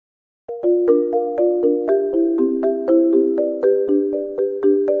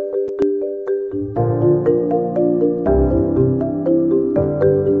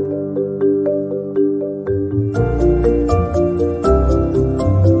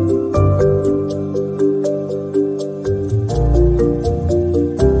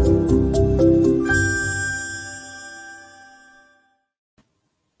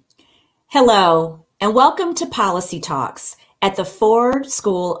Hello, and welcome to Policy Talks at the Ford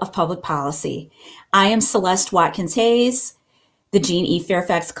School of Public Policy. I am Celeste Watkins-Hayes, the Jean E.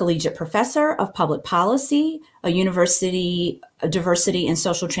 Fairfax Collegiate Professor of Public Policy, a University Diversity and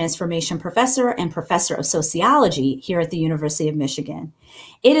Social Transformation Professor, and Professor of Sociology here at the University of Michigan.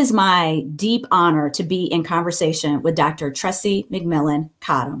 It is my deep honor to be in conversation with Dr. Tressie McMillan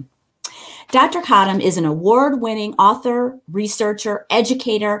Cottom. Dr. Cottom is an award-winning author, researcher,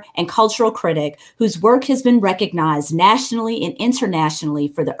 educator, and cultural critic whose work has been recognized nationally and internationally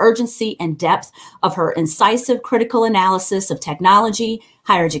for the urgency and depth of her incisive critical analysis of technology,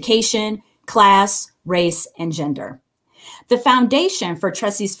 higher education, class, race, and gender. The foundation for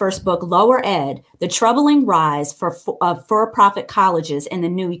Tressie's first book, Lower Ed, The Troubling Rise of For-Profit Colleges in the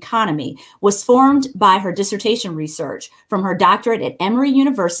New Economy, was formed by her dissertation research from her doctorate at Emory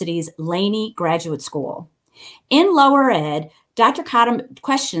University's Laney Graduate School. In Lower Ed, Dr. Cottom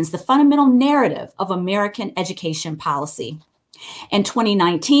questions the fundamental narrative of American education policy. In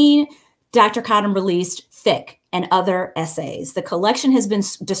 2019, Dr. Cottom released Thick and Other Essays. The collection has been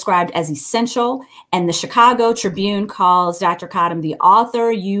described as essential, and the Chicago Tribune calls Dr. Cottom the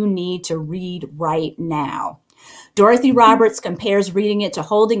author you need to read right now. Dorothy Roberts compares reading it to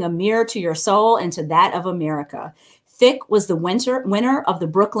holding a mirror to your soul and to that of America. Thick was the winner of the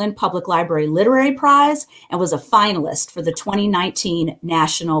Brooklyn Public Library Literary Prize and was a finalist for the 2019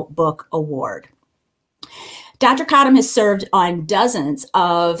 National Book Award. Dr. Cottom has served on dozens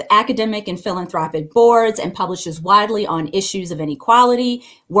of academic and philanthropic boards and publishes widely on issues of inequality,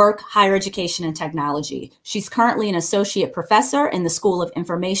 work, higher education, and technology. She's currently an associate professor in the School of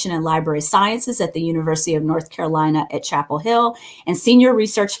Information and Library Sciences at the University of North Carolina at Chapel Hill and senior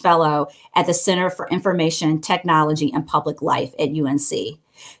research fellow at the Center for Information, Technology, and Public Life at UNC.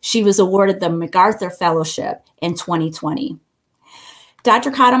 She was awarded the MacArthur Fellowship in 2020.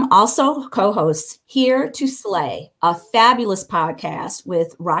 Dr. Cottom also co-hosts Here to Slay, a fabulous podcast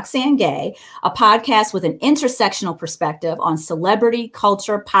with Roxane Gay, a podcast with an intersectional perspective on celebrity,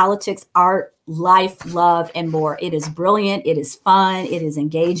 culture, politics, art, life, love, and more. It is brilliant. It is fun. It is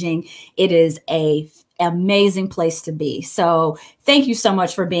engaging. It is an amazing place to be. So thank you so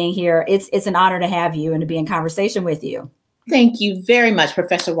much for being here. It's an honor to have you and to be in conversation with you. Thank you very much,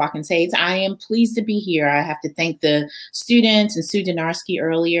 Professor Watkins-Hayes. I am pleased to be here. I have to thank the students and Sue Denarski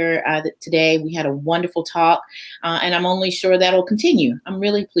earlier today. We had a wonderful talk, and I'm only sure that'll continue. I'm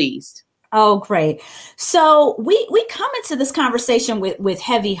really pleased. Oh, great. So we come into this conversation with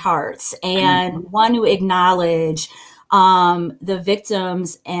heavy hearts and want to acknowledge the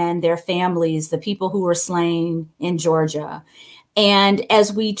victims and their families, the people who were slain in Georgia. And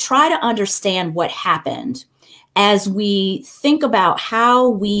as we try to understand what happened, as we think about how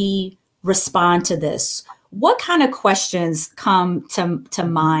we respond to this, what kind of questions come to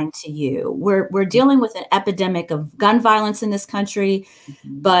mind to you? We're dealing with an epidemic of gun violence in this country,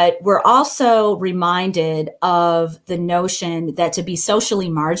 but we're also reminded of the notion that to be socially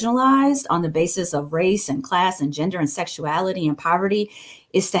marginalized on the basis of race and class and gender and sexuality and poverty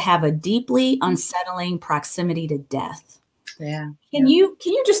is to have a deeply unsettling proximity to death. Yeah. Can you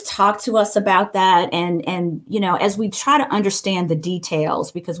just talk to us about that? And you know, as we try to understand the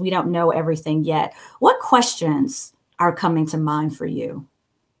details, because we don't know everything yet, what questions are coming to mind for you?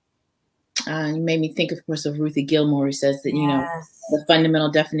 You made me think, of course, of Ruthie Gilmore, who says that, you know, the fundamental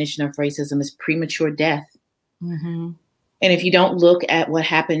definition of racism is premature death. And if you don't look at what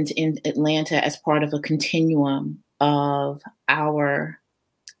happened in Atlanta as part of a continuum of our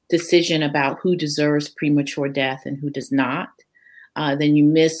decision about who deserves premature death and who does not, then you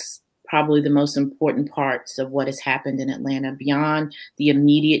miss probably the most important parts of what has happened in Atlanta beyond the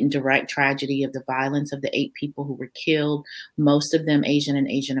immediate and direct tragedy of the violence of the 8 people who were killed, most of them Asian and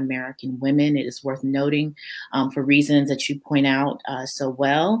Asian American women. It is worth noting for reasons that you point out so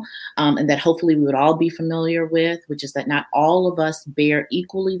well, and that hopefully we would all be familiar with, which is that not all of us bear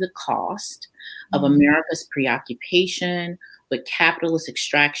equally the cost of America's preoccupation with capitalist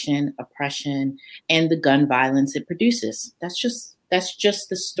extraction, oppression, and the gun violence it produces. That's just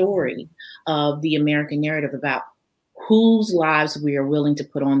the story of the American narrative about whose lives we are willing to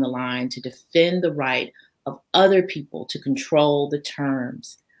put on the line to defend the right of other people to control the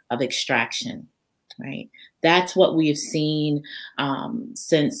terms of extraction. right? That's what we have seen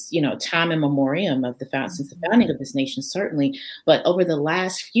since, time immemorial of since the founding of this nation, certainly. But over the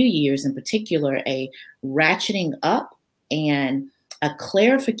last few years in particular, a ratcheting up and a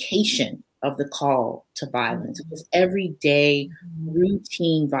clarification of the call to violence. It was everyday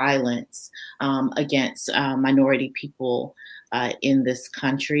routine violence against minority people in this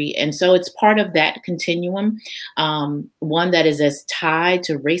country. And so it's part of that continuum, one that is as tied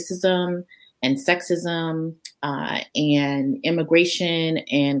to racism and sexism and immigration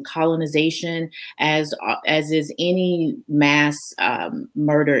and colonization as is any mass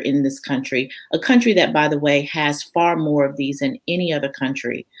murder in this country. A country that, by the way, has far more of these than any other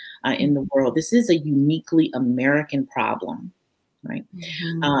country in the world. This is a uniquely American problem, right?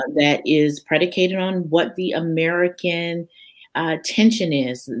 That is predicated on what the American tension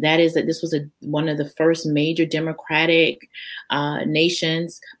is. That is that this was one of the first major democratic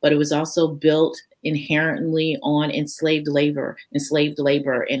nations, but it was also built inherently on enslaved labor,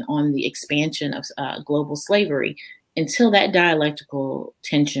 and on the expansion of global slavery. Until that dialectical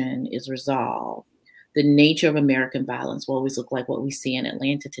tension is resolved, the nature of American violence will always look like what we see in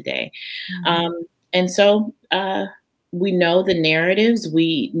Atlanta today. And so we know the narratives.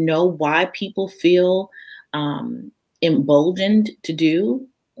 We know why people feel emboldened to do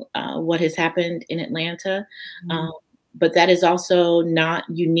what has happened in Atlanta. But that is also not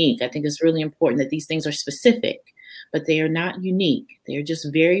unique. I think it's really important that these things are specific, but they are not unique. They are just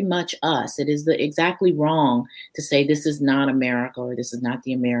very much us. It is exactly wrong to say this is not America or this is not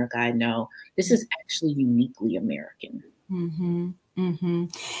the America I know. This is actually uniquely American.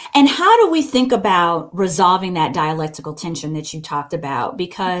 And how do we think about resolving that dialectical tension that you talked about?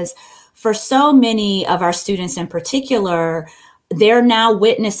 Because for so many of our students in particular, they're now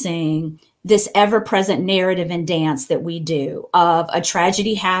witnessing this ever-present narrative and dance that we do of a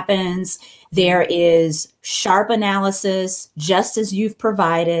tragedy happens, there is sharp analysis, just as you've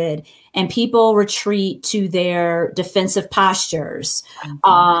provided, and people retreat to their defensive postures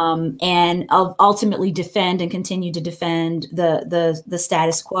and ultimately defend and continue to defend the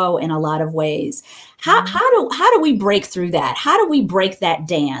status quo in a lot of ways. How do we break through that? How do we break that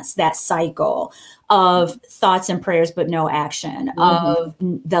dance, that cycle of thoughts and prayers, but no action, of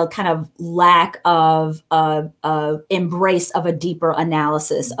the kind of lack of embrace of a deeper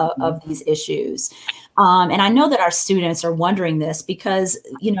analysis of these issues? And I know that our students are wondering this because,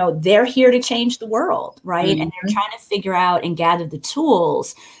 they're here to change the world, right? And they're trying to figure out and gather the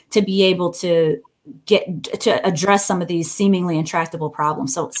tools to be able to address some of these seemingly intractable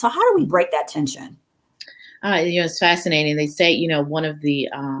problems. So how do we break that tension? It's fascinating. They say, one of the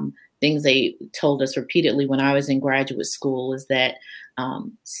things they told us repeatedly when I was in graduate school is that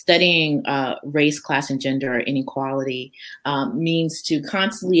studying race, class, and gender inequality means to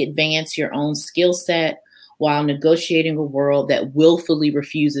constantly advance your own skill set while negotiating a world that willfully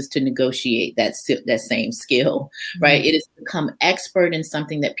refuses to negotiate that same skill, right? It is to become expert in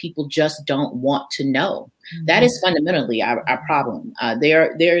something that people just don't want to know. That is fundamentally our problem.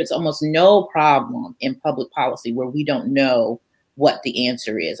 There is almost no problem in public policy where we don't know what the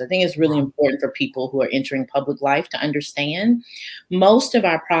answer is. I think it's really important for people who are entering public life to understand most of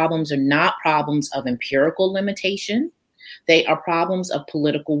our problems are not problems of empirical limitation. They are problems of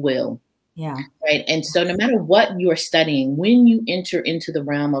political will. Yeah. Right. And so no matter what you are studying, when you enter into the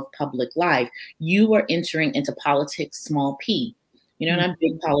realm of public life, you are entering into politics, small p, not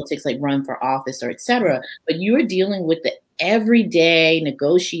big politics like run for office or et cetera, but you are dealing with the everyday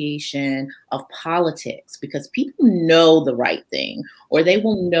negotiation of politics because people know the right thing, or they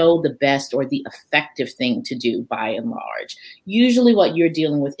will know the best or the effective thing to do by and large. Usually what you're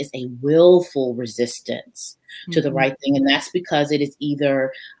dealing with is a willful resistance to the right thing. And that's because it is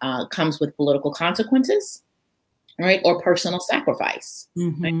either comes with political consequences, right, or personal sacrifice.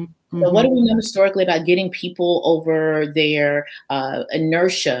 Right? So what do we know historically about getting people over their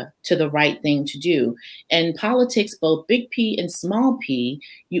inertia to the right thing to do? In politics, both big P and small p,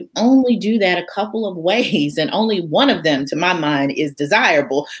 you only do that a couple of ways, and only one of them, to my mind, is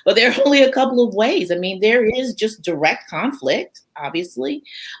desirable. But there are only a couple of ways. I mean, there is just direct conflict, obviously.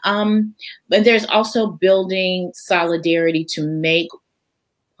 But there's also building solidarity to make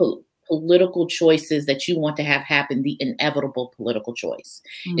political choices that you want to have happen, the inevitable political choice.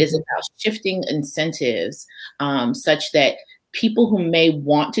 Is about shifting incentives such that people who may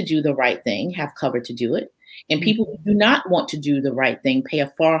want to do the right thing have cover to do it, and people who do not want to do the right thing pay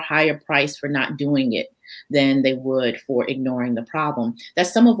a far higher price for not doing it than they would for ignoring the problem.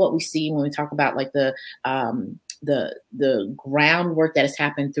 That's some of what we see when we talk about like the the groundwork that has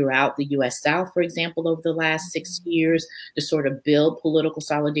happened throughout the U.S. South, for example, over the last 6 years to sort of build political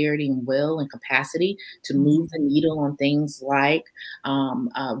solidarity and will and capacity to move the needle on things like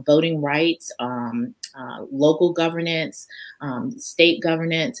voting rights, local governance, state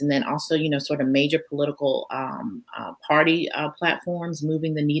governance, and then also, sort of major political party platforms,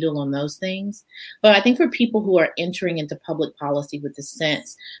 moving the needle on those things. But I think for people who are entering into public policy with the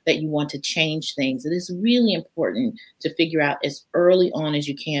sense that you want to change things, it is really important to figure out as early on as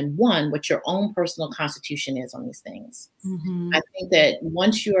you can, one, what your own personal constitution is on these things. I think that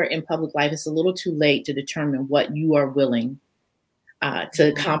once you are in public life, it's a little too late to determine what you are willing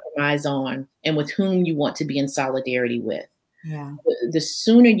to compromise on and with whom you want to be in solidarity with. Yeah. The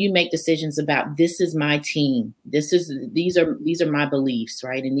sooner you make decisions about, this is my team, these are my beliefs,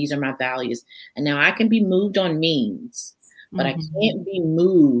 right? And these are my values. And now I can be moved on means, but I can't be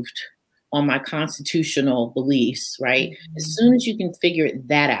moved on my constitutional beliefs, right? As soon as you can figure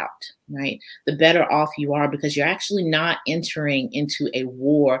that out, right, the better off you are, because you're actually not entering into a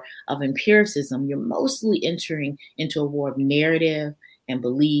war of empiricism. You're mostly entering into a war of narrative and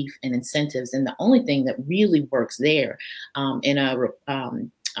belief and incentives. And the only thing that really works there in a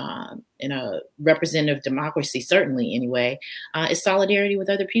representative democracy, certainly anyway, is solidarity with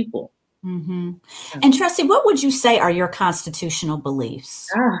other people. And Tressie, what would you say are your constitutional beliefs?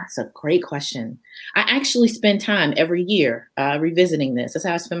 That's a great question. I actually spend time every year revisiting this. That's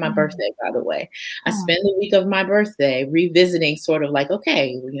how I spend my birthday, by the way. I spend the week of my birthday revisiting, sort of like,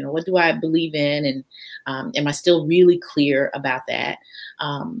 okay, what do I believe in? And am I still really clear about that?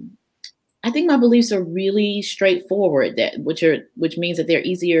 I think my beliefs are really straightforward, which means that they're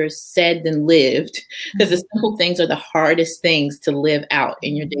easier said than lived, because the simple things are the hardest things to live out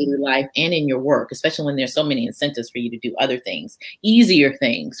in your daily life and in your work, especially when there's so many incentives for you to do other things, easier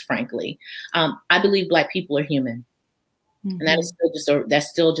things, frankly. I believe Black people are human. And that's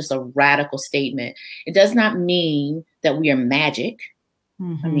still just a radical statement. It does not mean that we are magic.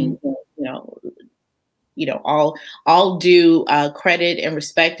 I mean, all due credit and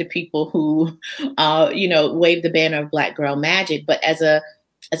respect to people who, wave the banner of Black girl magic. But as a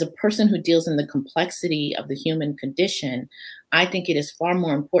person who deals in the complexity of the human condition, I think it is far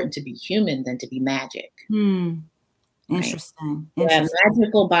more important to be human than to be magic. Interesting. Right? Yeah,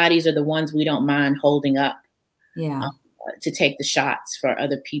 magical bodies are the ones we don't mind holding up. Yeah. To take the shots for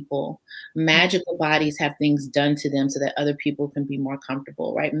other people. Magical bodies have things done to them so that other people can be more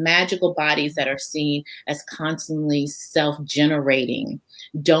comfortable, right? Magical bodies that are seen as constantly self-generating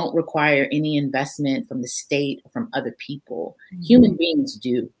don't require any investment from the state or from other people. Human beings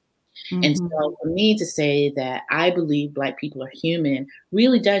do. And so for me to say that I believe Black people are human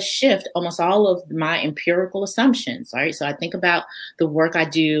really does shift almost all of my empirical assumptions, right? So I think about the work I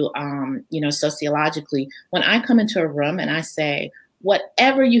do, sociologically. When I come into a room and I say,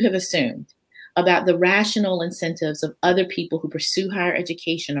 whatever you have assumed about the rational incentives of other people who pursue higher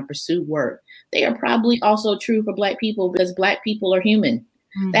education or pursue work, they are probably also true for Black people, because Black people are human.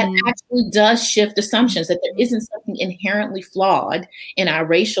 That actually does shift assumptions, that there isn't something inherently flawed in our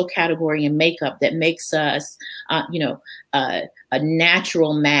racial category and makeup that makes us, a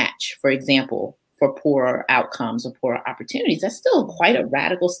natural match, for example, for poorer outcomes or poorer opportunities. That's still quite a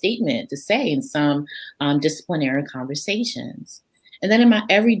radical statement to say in some disciplinary conversations. And then in my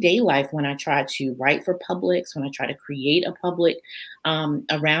everyday life, when I try to write for publics, when I try to create a public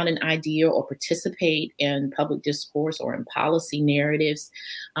around an idea or participate in public discourse or in policy narratives,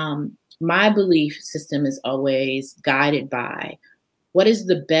 my belief system is always guided by what is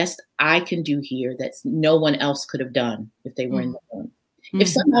the best I can do here that no one else could have done if they were in the room. If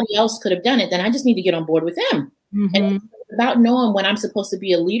somebody else could have done it, then I just need to get on board with them. And it's about knowing when I'm supposed to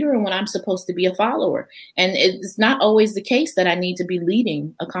be a leader and when I'm supposed to be a follower. And it's not always the case that I need to be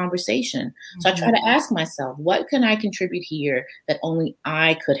leading a conversation. So I try to ask myself, what can I contribute here that only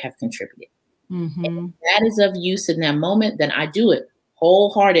I could have contributed? And if that is of use in that moment, then I do it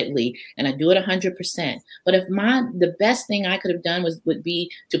wholeheartedly, and I do it 100%. But if the best thing I could have done would be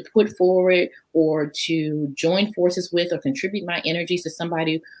to put forward or to join forces with or contribute my energies to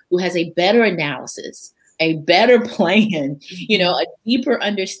somebody who has a better analysis, a better plan, a deeper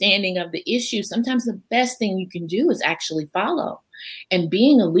understanding of the issue, sometimes the best thing you can do is actually follow. And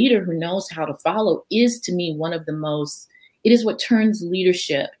being a leader who knows how to follow is, to me, it is what turns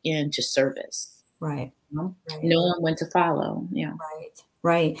leadership into service. Right. Knowing when to follow. Yeah.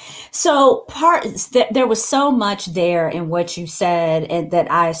 Right. So there was so much there in what you said and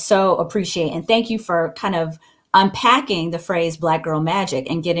that I so appreciate. And thank you for kind of unpacking the phrase Black girl magic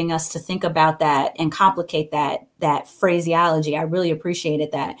and getting us to think about that and complicate that phraseology. I really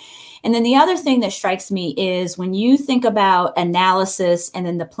appreciated that. And then the other thing that strikes me is when you think about analysis and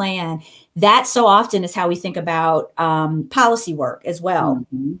then the plan, that so often is how we think about policy work as well.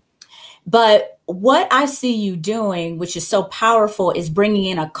 Mm-hmm. But what I see you doing, which is so powerful, is bringing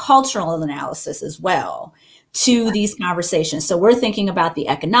in a cultural analysis as well to these conversations. So we're thinking about the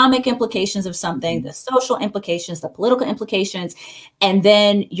economic implications of something, the social implications, the political implications, and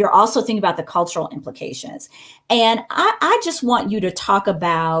then you're also thinking about the cultural implications. And I just want you to talk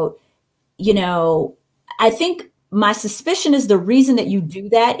about, I think my suspicion is the reason that you do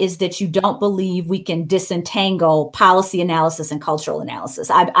that is that you don't believe we can disentangle policy analysis and cultural analysis.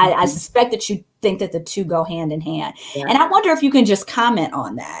 I suspect that you think that the two go hand in hand. Yeah. And I wonder if you can just comment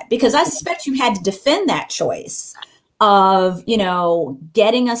on that, because I suspect you had to defend that choice of,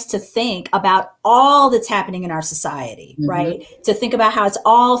 getting us to think about all that's happening in our society, mm-hmm. right? To think about how it's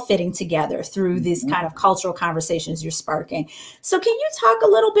all fitting together through mm-hmm. these kind of cultural conversations you're sparking. So can you talk a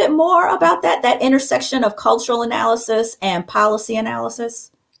little bit more about that intersection of cultural analysis and policy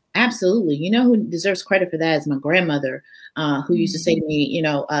analysis? Absolutely. Who deserves credit for that is my grandmother, who used to say to me,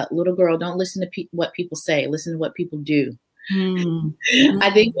 little girl, don't listen to what people say, listen to what people do. Mm-hmm.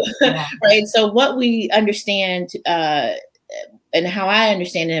 I think, right. So what we understand and how I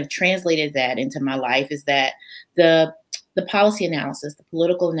understand and have translated that into my life is that the policy analysis, the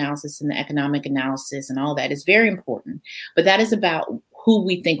political analysis, and the economic analysis and all that is very important. But that is about who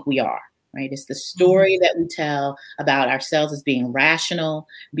we think we are. Right. It's the story that we tell about ourselves as being rational,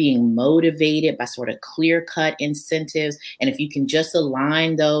 being motivated by sort of clear-cut incentives. And if you can just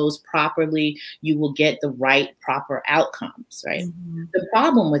align those properly, you will get the right, proper outcomes. Right. Mm-hmm. The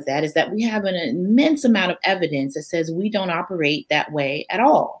problem with that is that we have an immense amount of evidence that says we don't operate that way at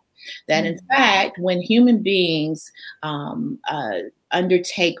all. That, in fact, when human beings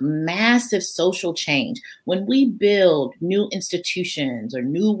undertake massive social change, when we build new institutions or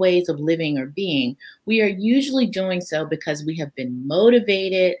new ways of living or being, we are usually doing so because we have been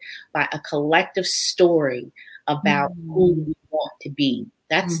motivated by a collective story about who we want to be.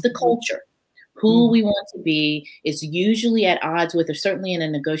 That's the culture. Who we want to be is usually at odds with, or certainly in a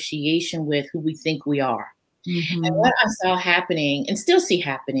negotiation with, who we think we are. Mm-hmm. And what I saw happening and still see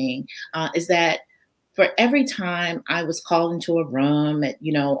happening is that for every time I was called into a room at,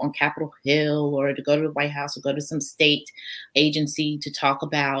 on Capitol Hill, or to go to the White House, or go to some state agency to talk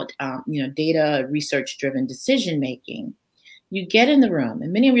about, data research-driven decision-making, you get in the room,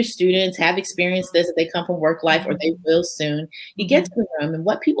 and many of your students have experienced this if they come from work life, or they will soon. You get to the room, and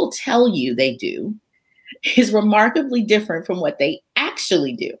what people tell you they do is remarkably different from what they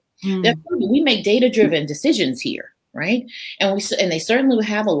actually do. We make data-driven decisions here, right? And they certainly will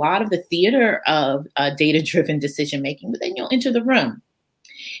have a lot of the theater of data-driven decision-making, but then you'll enter the room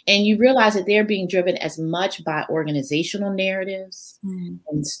and you realize that they're being driven as much by organizational narratives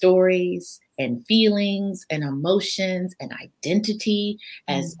and stories and feelings and emotions and identity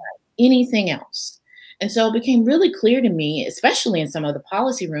as anything else. And so it became really clear to me, especially in some of the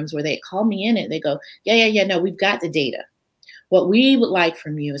policy rooms where they call me in and they go, no, we've got the data. What we would like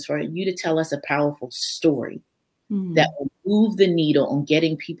from you is for you to tell us a powerful story that will move the needle on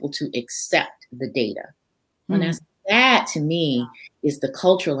getting people to accept the data. And that to me is the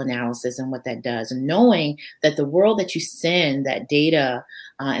cultural analysis and what that does. And knowing that the world that you send that data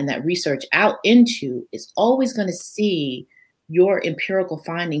and that research out into is always going to see your empirical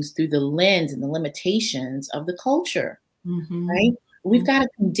findings through the lens and the limitations of the culture, right? We've got to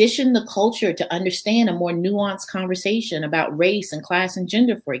condition the culture to understand a more nuanced conversation about race and class and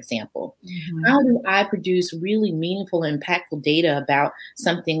gender, for example. How do I produce really meaningful and impactful data about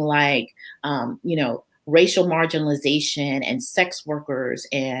something like, racial marginalization and sex workers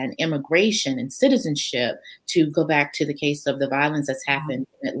and immigration and citizenship, to go back to the case of the violence that's happened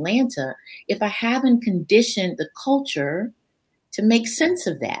in Atlanta, if I haven't conditioned the culture to make sense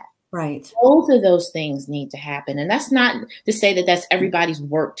of that? Right. Both of those things need to happen. And that's not to say that that's everybody's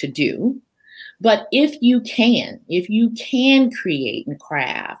work to do. But if you can create and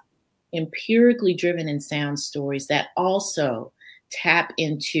craft empirically driven and sound stories that also tap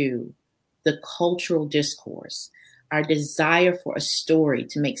into the cultural discourse, our desire for a story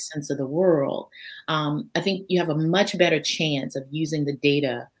to make sense of the world, I think you have a much better chance of using the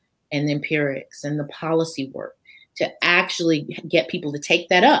data and the empirics and the policy work to actually get people to take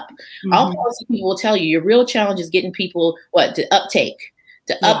that up. All policy people will tell you your real challenge is getting people to uptake,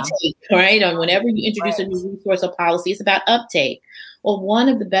 right? On whenever you introduce a new resource or policy, it's about uptake. Well, one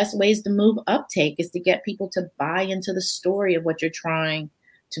of the best ways to move uptake is to get people to buy into the story of what you're trying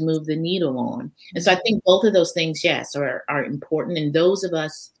to move the needle on. And so I think both of those things, yes, are important. And those of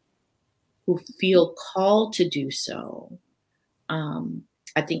us who feel called to do so,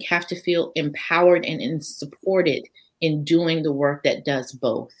 I think have to feel empowered and supported in doing the work that does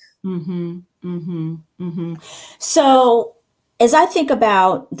both. So as I think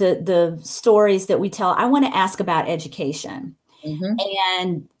about the stories that we tell, I want to ask about education.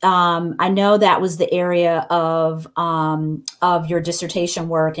 And I know that was the area of your dissertation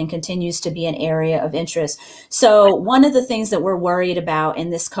work and continues to be an area of interest. So one of the things that we're worried about in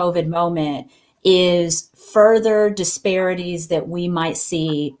this COVID moment is further disparities that we might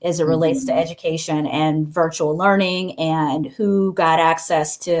see as it relates to education and virtual learning, and who got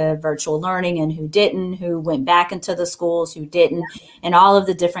access to virtual learning and who didn't, who went back into the schools, who didn't, and all of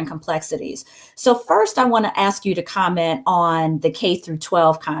the different complexities. So first, I want to ask you to comment on the K through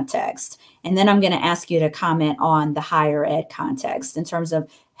 12 context, and then I'm going to ask you to comment on the higher ed context in terms of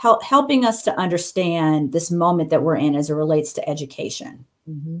helping us to understand this moment that we're in as it relates to education.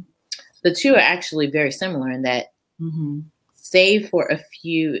 The two are actually very similar in that, save for a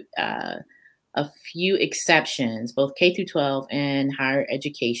few exceptions, both K through 12 and higher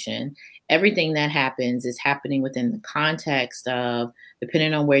education, everything that happens is happening within the context of,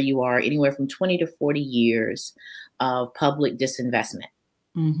 depending on where you are, anywhere from 20 to 40 years of public disinvestment.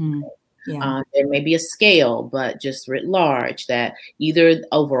 There may be a scale, but just writ large, that either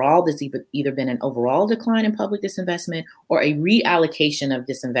overall, there's either been an overall decline in public disinvestment or a reallocation of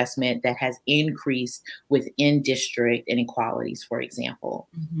disinvestment that has increased within district inequalities, for example,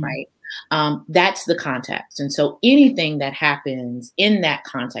 right? That's the context. And so anything that happens in that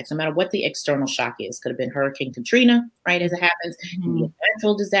context, no matter what the external shock is, could have been Hurricane Katrina, right, as it happens, it could be a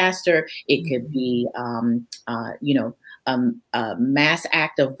natural disaster, it could be, a mass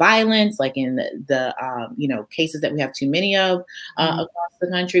act of violence, like in the cases that we have too many of across the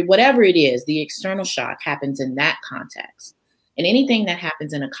country. Whatever it is, the external shock happens in that context. And anything that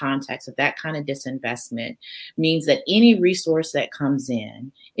happens in a context of that kind of disinvestment means that any resource that comes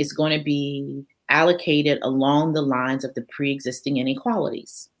in is going to be allocated along the lines of the pre-existing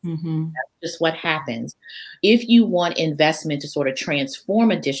inequalities. That's just what happens. If you want investment to sort of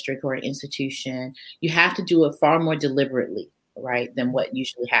transform a district or an institution, you have to do it far more deliberately, right, than what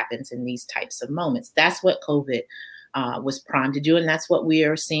usually happens in these types of moments. That's what COVID was primed to do, and that's what we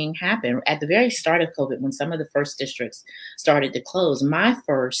are seeing happen. At the very start of COVID, when some of the first districts started to close, my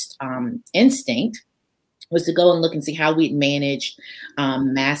first instinct was to go and look and see how we'd managed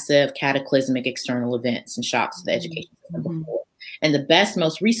massive cataclysmic external events and shocks to the education system before. And the best,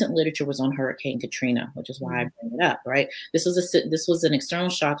 most recent literature was on Hurricane Katrina, which is why I bring it up, right? This was an external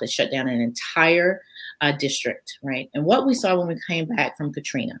shock that shut down an entire district, right? And what we saw when we came back from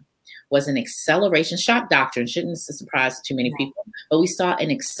Katrina was an acceleration. Shock doctrine shouldn't surprise too many people, but we saw an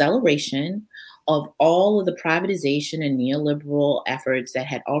acceleration of all of the privatization and neoliberal efforts that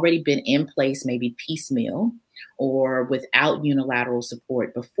had already been in place, maybe piecemeal or without unilateral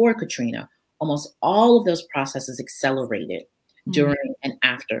support before Katrina. Almost all of those processes accelerated during and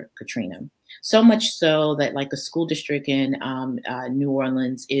after Katrina. So much so that, like, a school district in New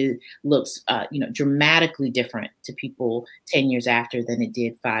Orleans, looks dramatically different to people 10 years after than it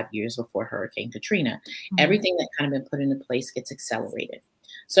did 5 years before Hurricane Katrina. Everything that kind of been put into place gets accelerated.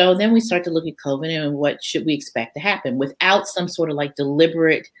 So then we start to look at COVID and what should we expect to happen without some sort of like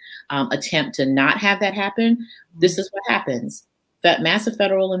deliberate attempt to not have that happen. This is what happens. That massive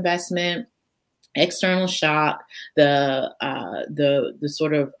federal investment, external shock, the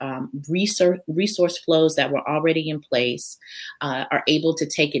sort of resource flows that were already in place are able to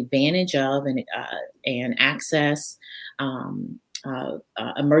take advantage of and access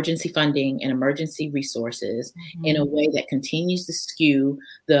emergency funding and emergency resources in a way that continues to skew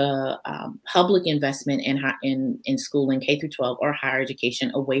the public investment in schooling, K through 12 or higher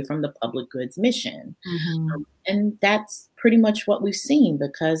education, away from the public goods mission. And that's pretty much what we've seen,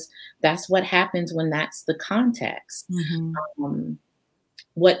 because that's what happens when that's the context.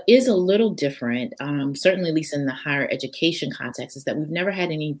 What is a little different, certainly at least in the higher education context, is that we've never had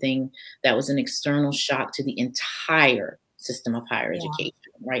anything that was an external shock to the entire system of higher education,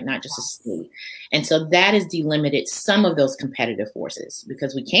 right? Not just a state. And so that has delimited some of those competitive forces,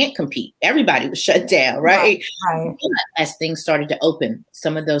 because we can't compete. Everybody was shut down, right? But as things started to open,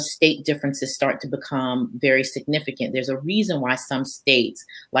 some of those state differences start to become very significant. There's a reason why some states,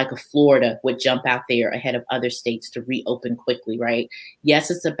 like a Florida, would jump out there ahead of other states to reopen quickly, right? Yes,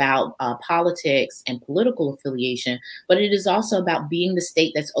 it's about politics and political affiliation, but it is also about being the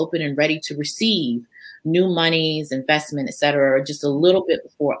state that's open and ready to receive new monies, investment, et cetera, are just a little bit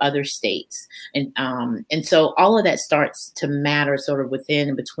before other states. And so all of that starts to matter sort of within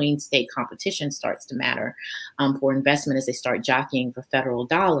and between state competition starts to matter for investment as they start jockeying for federal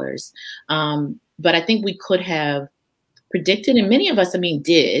dollars. But I think we could have predicted, and many of us,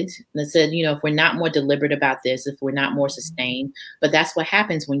 did, that said, if we're not more deliberate about this, if we're not more sustained, but that's what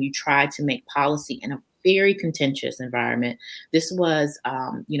happens when you try to make policy in a very contentious environment. This was,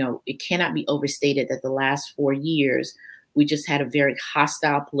 it cannot be overstated that the last 4 years, we just had a very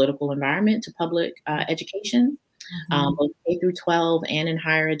hostile political environment to public education, both K through 12 and in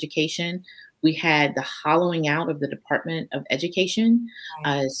higher education. We had the hollowing out of the Department of Education,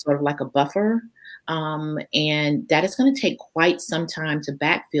 sort of like a buffer. And that is going to take quite some time to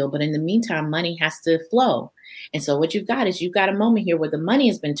backfill. But in the meantime, money has to flow. And so what you've got is you've got a moment here where the money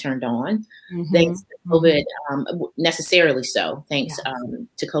has been turned on, thanks to COVID, necessarily so, thanks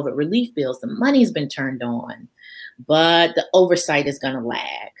to COVID relief bills. The money has been turned on, but the oversight is going to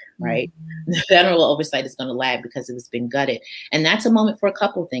lag, right? The federal oversight is going to lag because it has been gutted. And that's a moment for a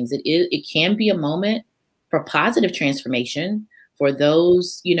couple of things. It can be a moment for positive transformation for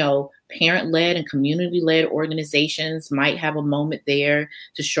those, parent-led and community-led organizations might have a moment there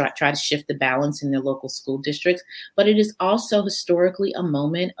to try to shift the balance in their local school districts. But it is also historically a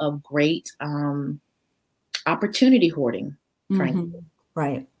moment of great opportunity hoarding, frankly.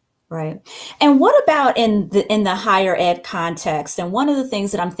 Right. Right. And what about in the higher ed context? And one of the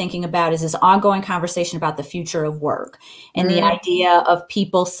things that I'm thinking about is this ongoing conversation about the future of work and the idea of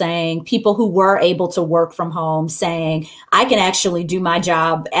people who were able to work from home saying, I can actually do my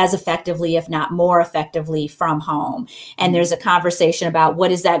job as effectively, if not more effectively, from home. And there's a conversation about what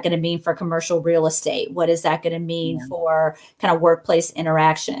is that going to mean for commercial real estate? What is that going to mean for kind of workplace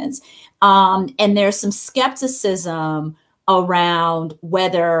interactions? And there's some skepticism around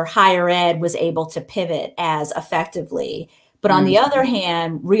whether higher ed was able to pivot as effectively. But on the other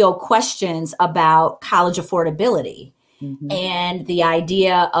hand, real questions about college affordability and the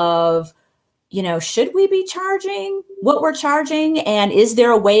idea of, should we be charging what we're charging? And is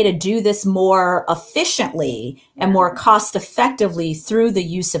there a way to do this more efficiently and more cost effectively through the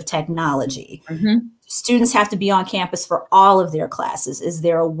use of technology? Students have to be on campus for all of their classes. Is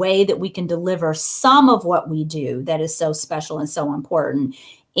there a way that we can deliver some of what we do that is so special and so important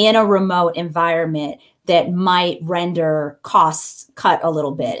in a remote environment that might render costs cut a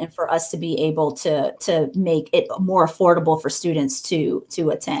little bit and for us to be able to make it more affordable for students to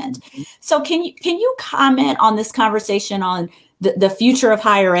attend? So can you comment on this conversation on the future of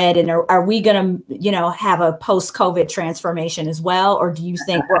higher ed, and are we going to, have a post-COVID transformation as well? Or do you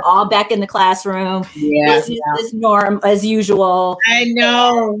think we're all back in the classroom? This is norm as usual. I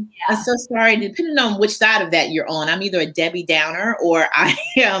know. I'm so sorry. Depending on which side of that you're on, I'm either a Debbie Downer or I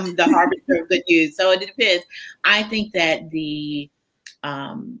am the harbinger of good news. So it depends. I think that the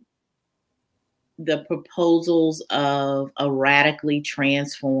proposals of a radically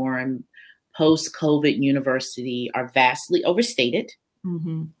transformed post-COVID university are vastly overstated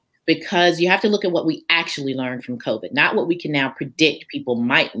because you have to look at what we actually learned from COVID, not what we can now predict people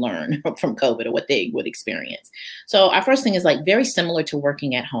might learn from COVID or what they would experience. So our first thing is very similar to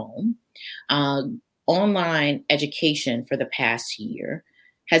working at home. Online education for the past year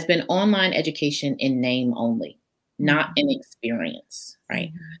has been online education in name only, not in experience,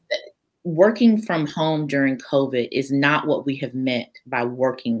 right? Working from home during COVID is not what we have meant by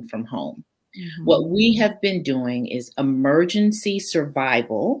working from home. What we have been doing is emergency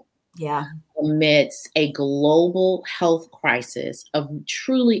survival amidst a global health crisis of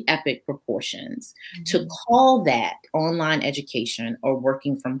truly epic proportions. To call that online education or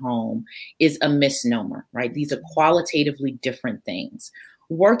working from home is a misnomer, right? These are qualitatively different things.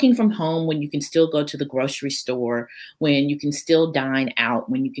 Working from home when you can still go to the grocery store, when you can still dine out,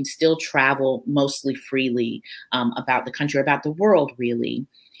 when you can still travel mostly freely about the country, about the world really,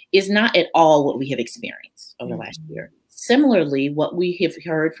 is not at all what we have experienced over the last year. Similarly, what we have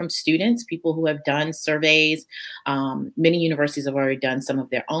heard from students, people who have done surveys, many universities have already done some of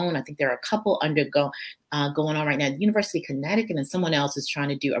their own. I think there are a couple going on right now. The University of Connecticut and someone else is trying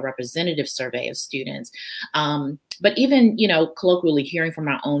to do a representative survey of students. But even, colloquially hearing from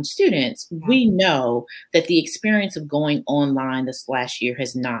our own students, we know that the experience of going online this last year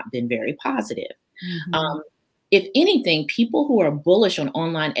has not been very positive. If anything, people who are bullish on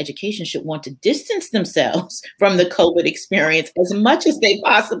online education should want to distance themselves from the COVID experience as much as they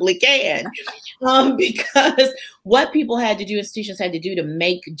possibly can, because what people had to do, institutions had to do to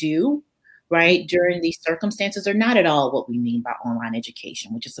make do, right, during these circumstances are not at all what we mean by online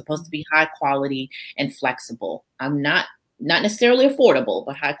education, which is supposed to be high quality and flexible. I'm not not necessarily affordable,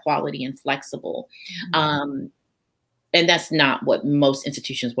 but high quality and flexible. And that's not what most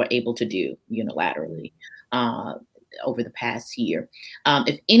institutions were able to do unilaterally over the past year.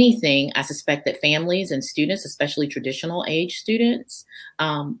 If anything, I suspect that families and students, especially traditional age students,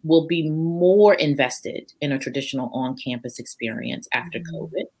 will be more invested in a traditional on-campus experience after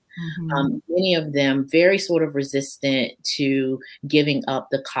COVID. Many of them very sort of resistant to giving up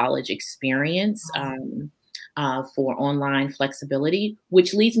the college experience for online flexibility,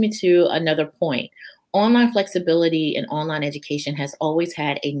 which leads me to another point. Online flexibility and online education has always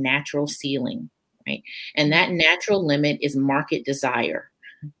had a natural ceiling, right? And that natural limit is market desire,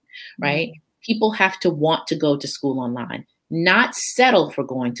 right? People have to want to go to school online, not settle for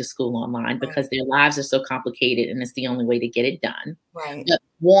going to school online because their lives are so complicated and it's the only way to get it done, but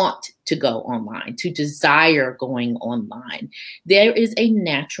want to go online, to desire going online. There is a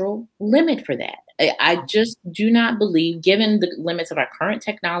natural limit for that. I just do not believe, given the limits of our current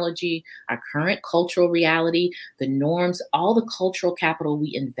technology, our current cultural reality, the norms, all the cultural capital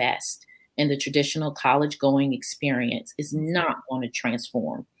we invest in the traditional college going experience is not going to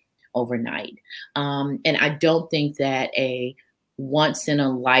transform overnight. And I don't think that a once in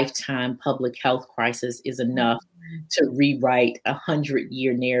a lifetime public health crisis is enough to rewrite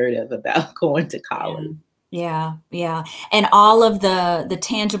 100-year narrative about going to college. Yeah. And all of the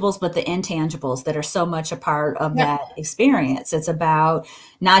tangibles, but the intangibles that are so much a part of that experience. It's about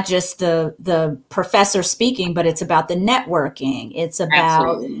not just the professor speaking, but it's about the networking. It's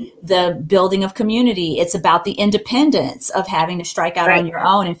about the building of community. It's about the independence of having to strike out on your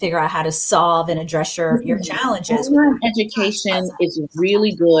own and figure out how to solve and address your challenges. Education is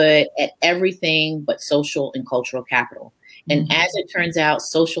really good at everything but social and cultural capital. And as it turns out,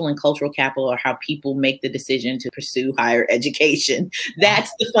 social and cultural capital are how people make the decision to pursue higher education.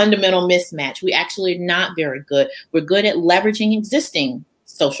 That's the fundamental mismatch. We actually are not very good. We're good at leveraging existing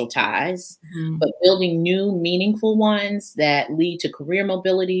social ties, but building new, meaningful ones that lead to career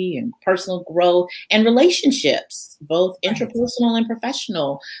mobility and personal growth and relationships, both interpersonal and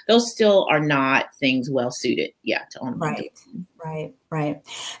professional. Those still are not things well suited, to online. Right.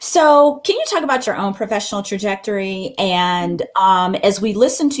 So can you talk about your own professional trajectory? And as we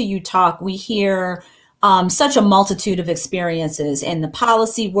listen to you talk, we hear such a multitude of experiences in the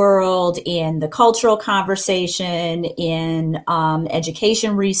policy world, in the cultural conversation, in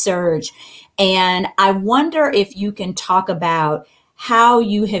education research. And I wonder if you can talk about how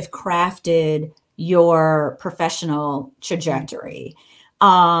you have crafted your professional trajectory.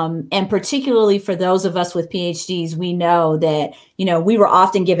 And particularly for those of us with PhDs, we know that, we were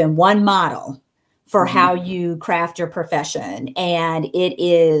often given one model for how you craft your profession. And it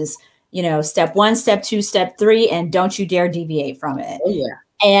is, step 1, step 2, step 3, and don't you dare deviate from it.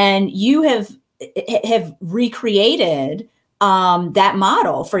 And you have recreated that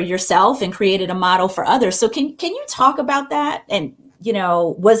model for yourself and created a model for others. So can you talk about that? And,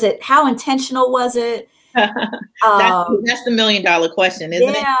 how intentional was it? That's the $1 million question, isn't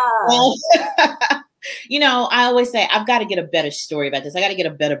it? I always say, I've got to get a better story about this. I got to get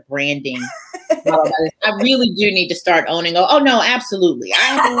a better branding. I really do need to start owning. Oh no, absolutely.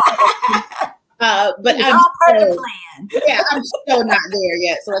 But I'm all part of the plan. I'm still not there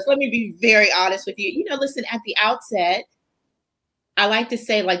yet. So let me be very honest with you. Listen, at the outset, I like to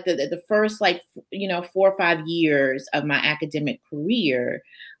say like the first 4 or 5 years of my academic career,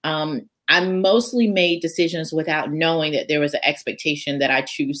 I mostly made decisions without knowing that there was an expectation that I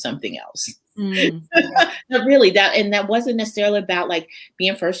choose something else. But really, that wasn't necessarily about like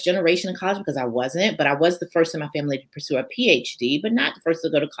being first generation in college, because I wasn't, but I was the first in my family to pursue a PhD, but not the first to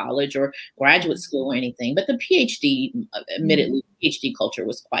go to college or graduate school or anything. But the PhD, admittedly, PhD culture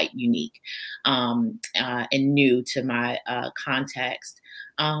was quite unique and new to my context.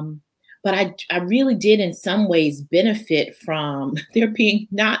 But I really did in some ways benefit from there being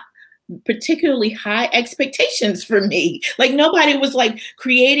not particularly high expectations for me. Like nobody was like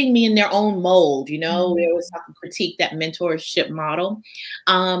creating me in their own mold, There was some critique that mentorship model.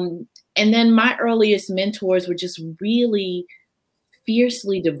 And then my earliest mentors were just really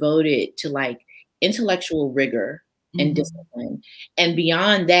fiercely devoted to like intellectual rigor and discipline. And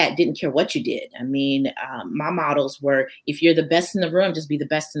beyond that, didn't care what you did. I mean, my models were, if you're the best in the room, just be the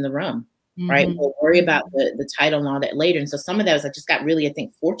best in the room. Right. We'll worry about the title and all that later. And so some of that was, I just got really, I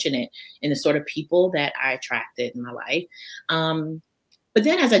think, fortunate in the sort of people that I attracted in my life. But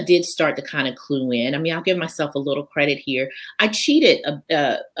then as I did start to kind of clue in, I mean, I'll give myself a little credit here. I cheated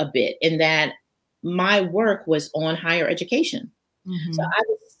a bit in that my work was on higher education. So I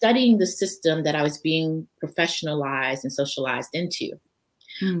was studying the system that I was being professionalized and socialized into.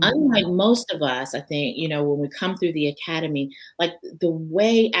 Unlike most of us, I think, when we come through the academy, like the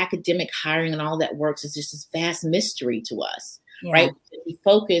way academic hiring and all that works is just this vast mystery to us, right? You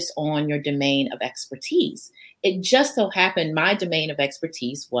focus on your domain of expertise. It just so happened my domain of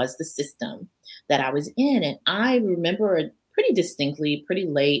expertise was the system that I was in. And I remember pretty distinctly, pretty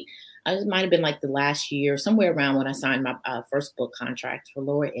late, it might have been like the last year, somewhere around when I signed my first book contract for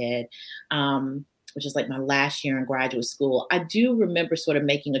lower ed, which is like my last year in graduate school. I do remember sort of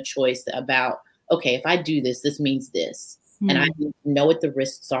making a choice about, okay, if I do this, this means this. And I know what the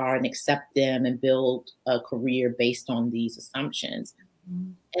risks are and accept them and build a career based on these assumptions.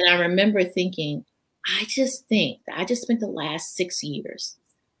 And I remember thinking, I just spent the last 6 years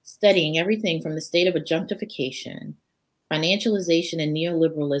studying everything from the state of adjunctification, financialization and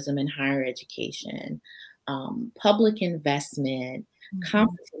neoliberalism in higher education, public investment,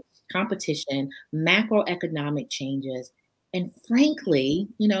 competition, macroeconomic changes. And frankly,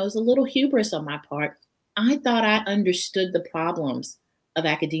 it was a little hubris on my part. I thought I understood the problems of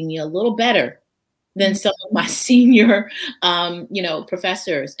academia a little better than some of my senior,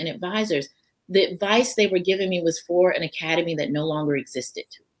 professors and advisors. The advice they were giving me was for an academy that no longer existed.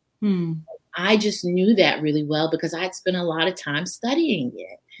 I just knew that really well because I had spent a lot of time studying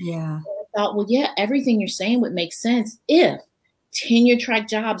it. Yeah. And I thought, well, yeah, everything you're saying would make sense if tenure track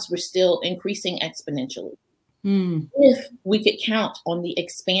jobs were still increasing exponentially. If we could count on the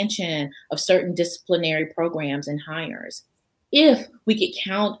expansion of certain disciplinary programs and hires, if we could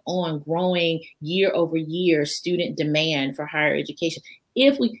count on growing year over year student demand for higher education,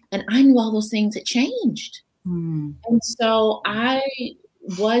 and I knew all those things had changed. And so I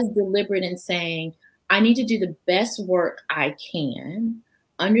was deliberate in saying, I need to do the best work I can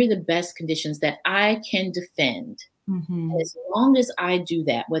under the best conditions that I can defend. As long as I do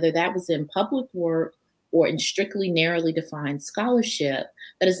that, whether that was in public work or in strictly narrowly defined scholarship,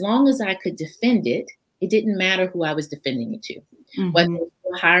 that as long as I could defend it, it didn't matter who I was defending it to, whether it was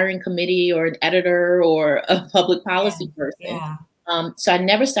a hiring committee or an editor or a public policy person. So I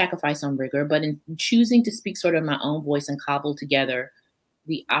never sacrificed on rigor, but in choosing to speak sort of my own voice and cobble together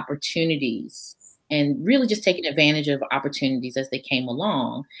the opportunities and really just taking advantage of opportunities as they came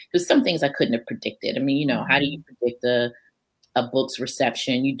along. Because some things I couldn't have predicted. I mean, how do you predict a book's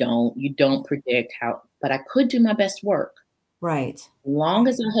reception? You don't predict how, but I could do my best work. Right. As long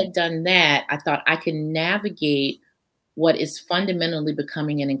as I had done that, I thought I could navigate what is fundamentally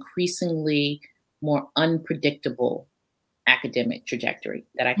becoming an increasingly more unpredictable academic trajectory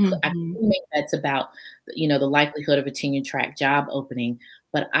that I could make that's about, the likelihood of a tenure track job opening,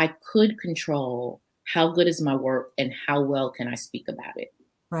 but I could control how good is my work and how well can I speak about it.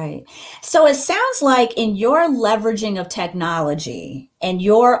 Right. So it sounds like in your leveraging of technology and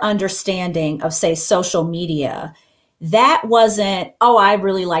your understanding of, say, social media, that wasn't, oh, I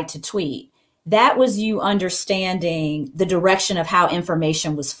really like to tweet. That was you understanding the direction of how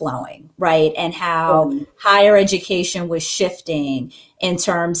information was flowing, right? And how higher education was shifting in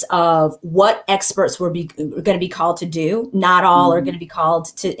terms of what experts were going to be called to do. Not all are going to be called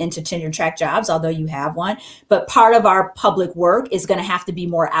into tenure track jobs, although you have one. But part of our public work is going to have to be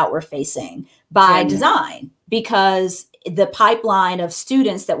more outward facing by design, because the pipeline of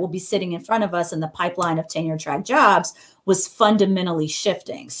students that will be sitting in front of us and the pipeline of tenure track jobs was fundamentally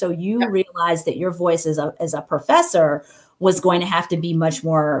shifting. So you realized that your voice as a professor was going to have to be much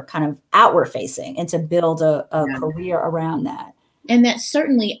more kind of outward facing and to build a career around that. And that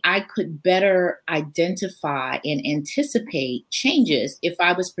certainly I could better identify and anticipate changes if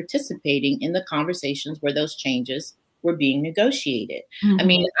I was participating in the conversations where those changes were being negotiated. I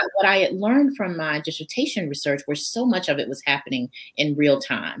mean, what I had learned from my dissertation research, where so much of it was happening in real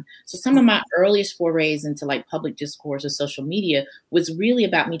time. So some of my earliest forays into like public discourse or social media was really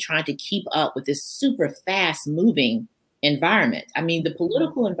about me trying to keep up with this super fast moving environment. I mean, the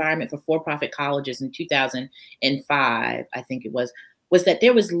political environment for for-profit colleges in 2005, I think it was that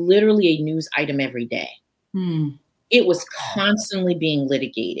there was literally a news item every day. It was constantly being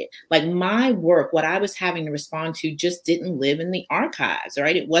litigated. Like my work, what I was having to respond to just didn't live in the archives,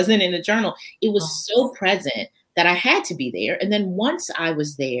 right? It wasn't in the journal. It was so present that I had to be there. And then once I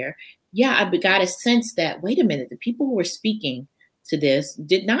was there, I got a sense that, wait a minute, the people who were speaking to this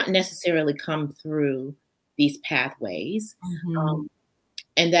did not necessarily come through these pathways.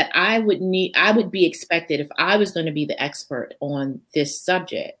 And that I would be expected, if I was going to be the expert on this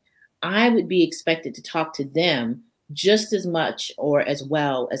subject, I would be expected to talk to them just as much or as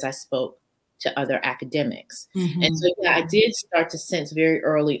well as I spoke to other academics. And so I did start to sense very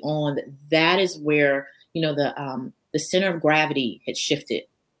early on that is where, the center of gravity had shifted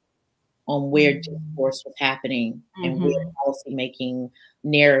on where discourse was happening and where policymaking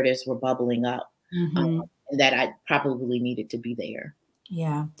narratives were bubbling up, and that I probably needed to be there.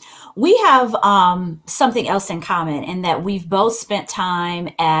 Yeah. We have something else in common in that we've both spent time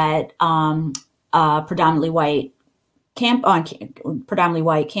at predominantly white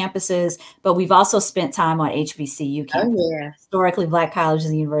campuses, but we've also spent time on HBCU campuses, historically Black colleges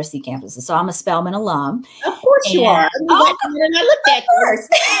and university campuses. So I'm a Spelman alum. Of course you are. I looked at first.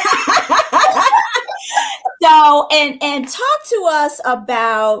 So, and talk to us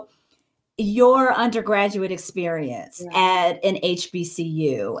about your undergraduate experience at an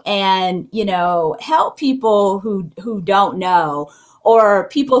HBCU, and, you know, help people who don't know, or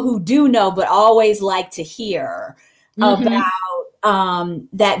people who do know but always like to hear about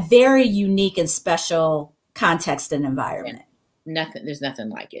that very unique and special context and environment. There's nothing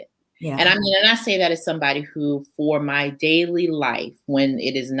like it. Yeah. And I mean, and I say that as somebody who, for my daily life, when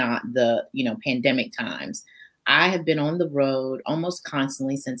it is not the, pandemic times, I have been on the road almost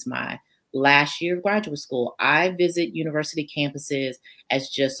constantly since my last year of graduate school. I visit university campuses as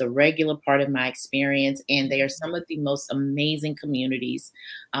just a regular part of my experience. And they are some of the most amazing communities,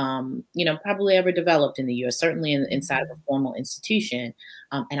 probably ever developed in the US, certainly inside of a formal institution.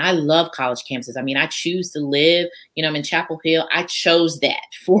 And I love college campuses. I mean, I choose to live, I'm in Chapel Hill. I chose that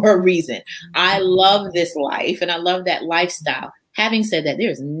for a reason. I love this life and I love that lifestyle. Having said that, there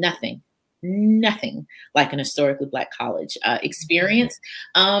is nothing like an historically Black college experience.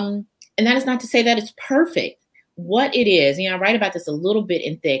 And that is not to say that it's perfect. What it is, I write about this a little bit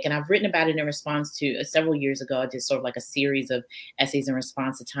in Thick, and I've written about it in response to several years ago. I did sort of like a series of essays in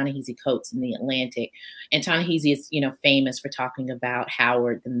response to Ta-Nehisi Coates in The Atlantic. And Ta-Nehisi is, famous for talking about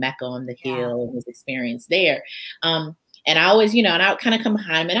Howard, the Mecca on the Hill, and his experience there. And I always, and I would kind of come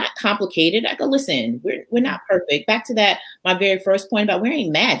behind him and I complicate it. I go, listen, we're not perfect. Back to that, my very first point about we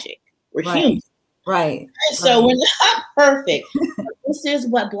ain't magic. We're human. Right. So we're not perfect. This is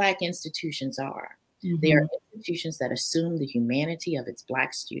what Black institutions are. They are institutions that assume the humanity of its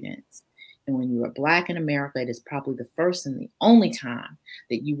Black students. And when you are Black in America, it is probably the first and the only time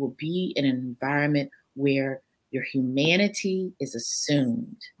that you will be in an environment where your humanity is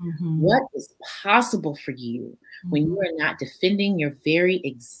assumed. What is possible for you when you are not defending your very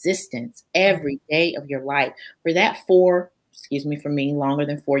existence every day of your life for that excuse me, for me, longer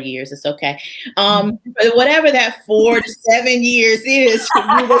than 4 years, it's okay. But whatever that 4 to 7 years is, for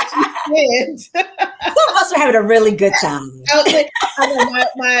you that you spend. Some of us are having a really good time.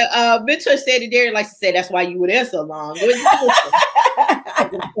 My mentor said it there, likes to say, that's why you were there so long.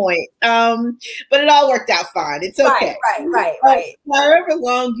 Point. But it all worked out fine. It's okay. Right. However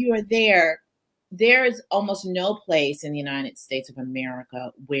long you are there is almost no place in the United States of America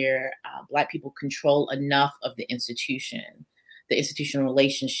where Black people control enough of the institutional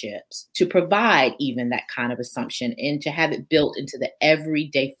relationships to provide even that kind of assumption and to have it built into the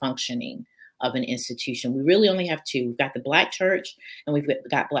everyday functioning of an institution. We really only have two. We've got the Black church and we've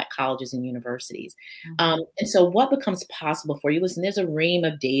got Black colleges and universities. And so what becomes possible for you? Listen, there's a ream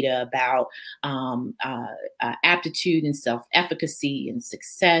of data about aptitude and self-efficacy and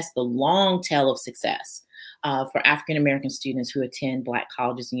success, the long tail of success for African-American students who attend Black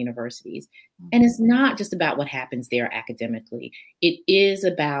colleges and universities. And it's not just about what happens there academically. It is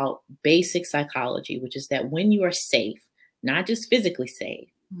about basic psychology, which is that when you are safe, not just physically safe,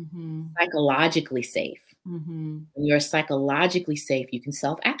 psychologically safe. When you're psychologically safe, you can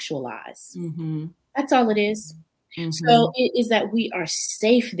self-actualize. That's all it is. So it is that we are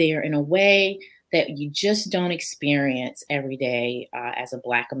safe there in a way that you just don't experience every day as a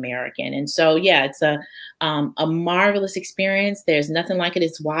Black American. And so, yeah, it's a marvelous experience. There's nothing like it.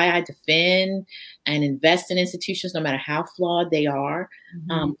 It's why I defend and invest in institutions, no matter how flawed they are.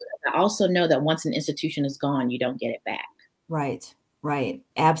 But I also know that once an institution is gone, you don't get it back. Right.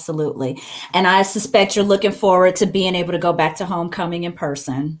 Absolutely. And I suspect you're looking forward to being able to go back to homecoming in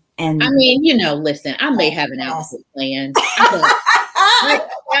person. And I mean, listen, I may have an outfit planned.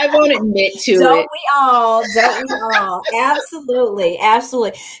 I won't admit to it. Don't we all? Absolutely.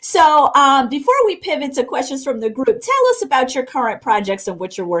 So before we pivot to questions from the group, tell us about your current projects and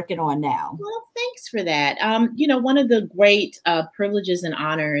what you're working on now. Well, thanks for that. One of the great privileges and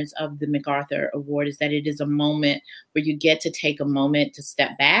honors of the MacArthur Award is that it is a moment where you get to take a moment to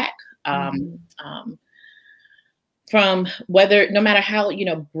step back. From no matter how,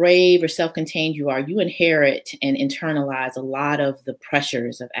 brave or self-contained you are, you inherit and internalize a lot of the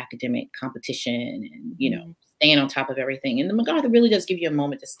pressures of academic competition and, staying on top of everything. And the MacArthur really does give you a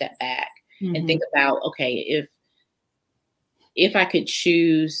moment to step back and think about, okay, if I could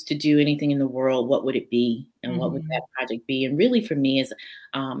choose to do anything in the world, what would it be? And what would that project be? And really for me is,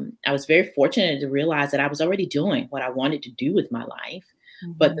 I was very fortunate to realize that I was already doing what I wanted to do with my life.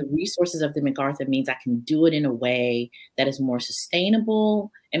 But the resources of the MacArthur means I can do it in a way that is more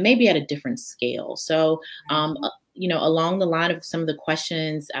sustainable and maybe at a different scale. So, you know, along the line of some of the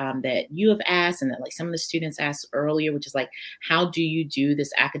questions that you have asked and that like some of the students asked earlier, which is like, how do you do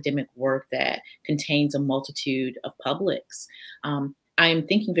this academic work that contains a multitude of publics? I am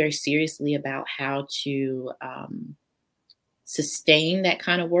thinking very seriously about how to sustain that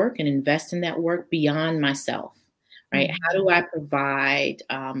kind of work and invest in that work beyond myself. Right? How do I provide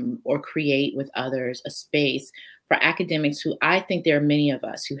or create with others a space for academics who I think there are many of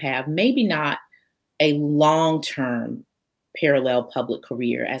us who have maybe not a long-term parallel public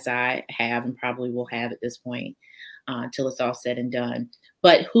career as I have and probably will have at this point till it's all said and done,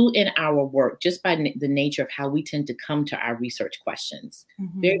 but who in our work, just by the nature of how we tend to come to our research questions,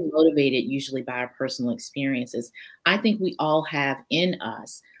 very motivated usually by our personal experiences, I think we all have in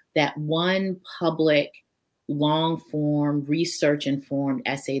us that one public long form, research informed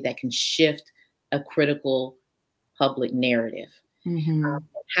essay that can shift a critical public narrative.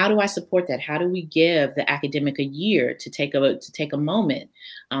 How do I support that? How do we give the academic a year to take a moment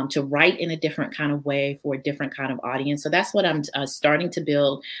to write in a different kind of way for a different kind of audience? So that's what I'm starting to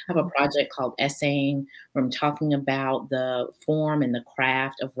build. I have a project called Essaying, where I'm talking about the form and the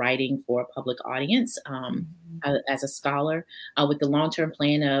craft of writing for a public audience as a scholar, with the long-term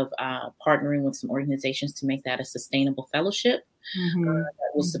plan of partnering with some organizations to make that a sustainable fellowship. That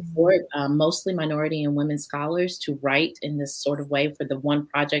will support mostly minority and women scholars to write in this sort of way for the one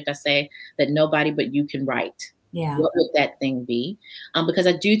project I say that nobody but you can write. What would that thing be? Because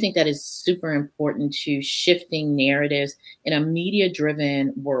I do think that is super important to shifting narratives in a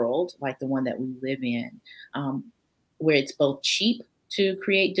media-driven world like the one that we live in, where it's both cheap to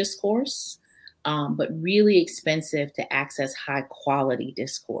create discourse, but really expensive to access high-quality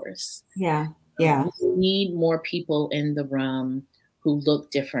discourse. We need more people in the room who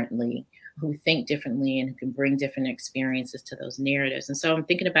look differently, who think differently, and who can bring different experiences to those narratives. And so I'm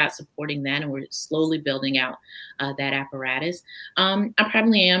thinking about supporting that, and we're slowly building out that apparatus. I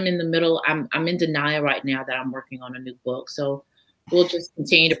probably am in the middle. I'm in denial right now that I'm working on a new book. So we'll just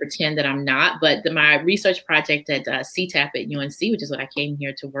continue to pretend that I'm not. But my research project at CTAP at UNC, which is what I came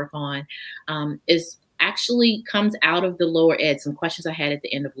here to work on, is actually comes out of the lower ed, some questions I had at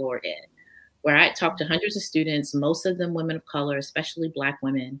the end of lower ed, where I talked to hundreds of students, most of them women of color, especially Black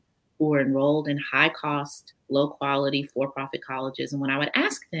women, who were enrolled in high cost, low quality, for-profit colleges. And when I would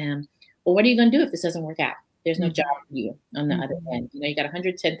ask them, well, what are you going to do if this doesn't work out? There's no job for you on the other end. You know, you got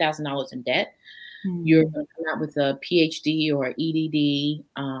 $110,000 in debt. You're going to come out with a PhD or EDD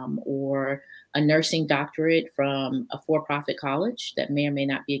or a nursing doctorate from a for-profit college that may or may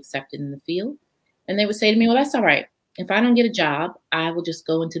not be accepted in the field. And they would say to me, well, that's all right. If I don't get a job, I will just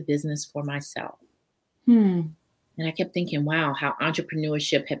go into business for myself. And I kept thinking, wow, how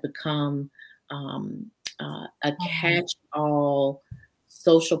entrepreneurship had become a catch-all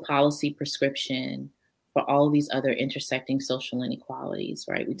social policy prescription for all these other intersecting social inequalities,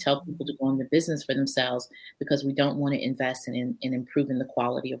 right? We tell people to go into business for themselves because we don't want to invest in improving the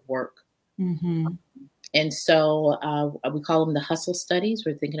quality of work. And so we call them the hustle studies.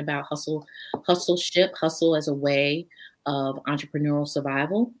 We're thinking about hustle as a way of entrepreneurial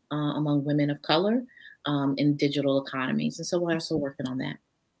survival among women of color in digital economies. And so we're also working on that.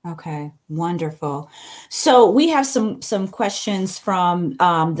 Okay, wonderful. So we have some questions from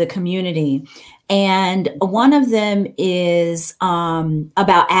the community, and one of them is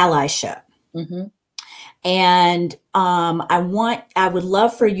about allyship. And I would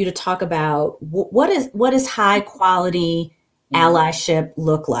love for you to talk about what is high quality allyship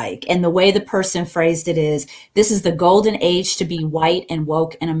look like? And the way the person phrased it is, this is the golden age to be white and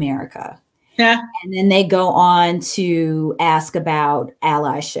woke in America. And then they go on to ask about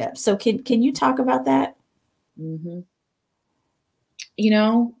allyship. So can you talk about that? You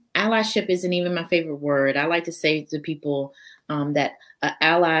know, allyship isn't even my favorite word. I like to say to people that an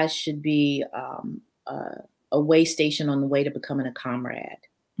ally should be a way station on the way to becoming a comrade.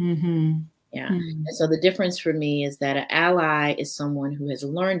 And so the difference for me is that an ally is someone who has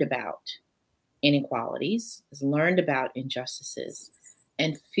learned about inequalities, has learned about injustices,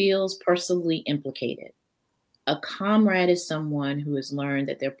 and feels personally implicated. A comrade is someone who has learned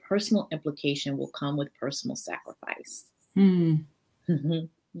that their personal implication will come with personal sacrifice. There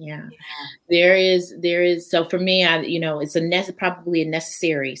is. So for me, it's probably a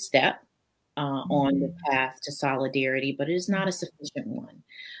necessary step on the path to solidarity, but it is not a sufficient one.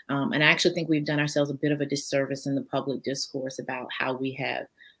 And I actually think we've done ourselves a bit of a disservice in the public discourse about how we have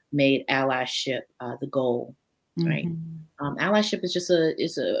made allyship the goal, right? Allyship is just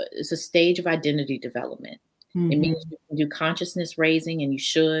a stage of identity development. It means you can do consciousness raising, and you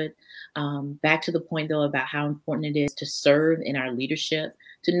should. Back to the point though about how important it is to serve in our leadership,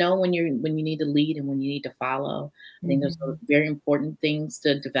 to know when you need to lead and when you need to follow. I think those are very important things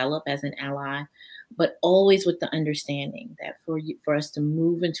to develop as an ally, but always with the understanding that for us to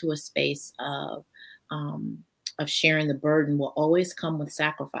move into a space of sharing the burden will always come with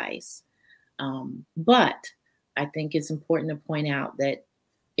sacrifice. But I think it's important to point out that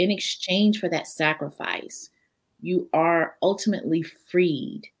in exchange for that sacrifice, you are ultimately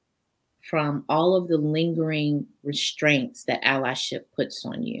freed from all of the lingering restraints that allyship puts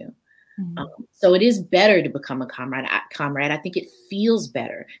on you. So it is better to become a comrade. I think it feels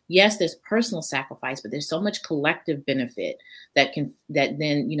better. Yes, there's personal sacrifice, but there's so much collective benefit that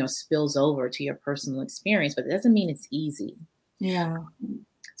then spills over to your personal experience. But it doesn't mean it's easy. Yeah.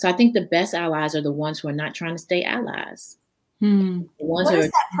 So I think the best allies are the ones who are not trying to stay allies. What does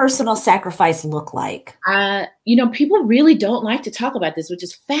that personal sacrifice look like? People really don't like to talk about this, which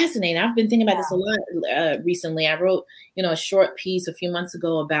is fascinating. I've been thinking about this a lot recently. I wrote, a short piece a few months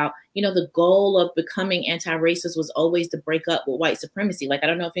ago about, the goal of becoming anti-racist was always to break up with white supremacy. Like, I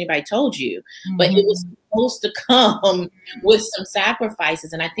don't know if anybody told you, but it was supposed to come with some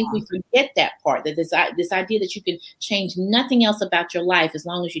sacrifices. And I think we forget that part, that this idea that you can change nothing else about your life as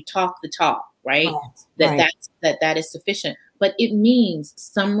long as you talk the talk, right? That is sufficient. But it means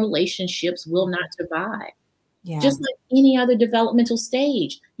some relationships will not survive. Just like any other developmental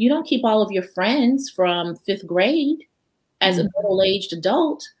stage. You don't keep all of your friends from 5th grade as a middle-aged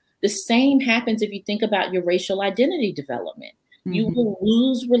adult. The same happens if you think about your racial identity development. You will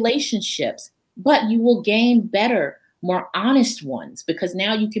lose relationships, but you will gain better, more honest ones, because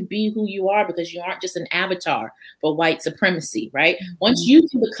now you can be who you are, because you aren't just an avatar for white supremacy, right? Once you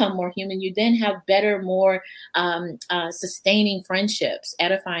can become more human, you then have better, more sustaining friendships,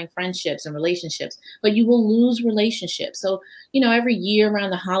 edifying friendships and relationships, but you will lose relationships. So, every year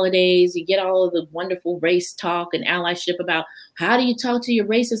around the holidays, you get all of the wonderful race talk and allyship about how do you talk to your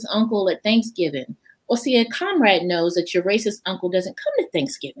racist uncle at Thanksgiving? Well, see, a comrade knows that your racist uncle doesn't come to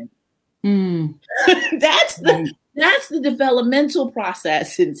Thanksgiving. That's the developmental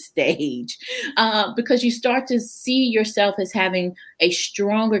process and stage, because you start to see yourself as having a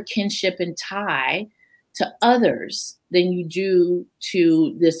stronger kinship and tie to others than you do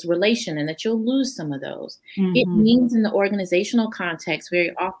to this relation, and that you'll lose some of those. It means in the organizational context,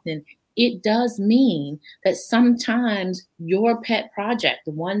 very often, it does mean that sometimes your pet project,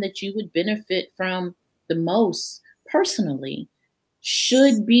 the one that you would benefit from the most personally,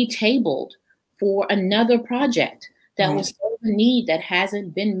 should be tabled for another project that will serve a need that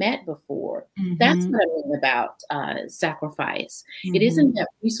hasn't been met before. That's what I mean about sacrifice. It isn't that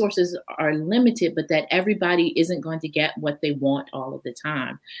resources are limited, but that everybody isn't going to get what they want all of the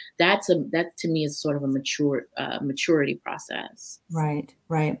time. That to me is sort of a maturity process. Right.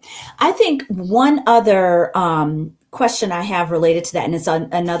 I think one other question I have related to that, and it's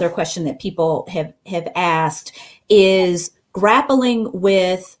another question that people have asked, is grappling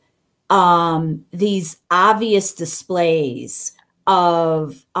with these obvious displays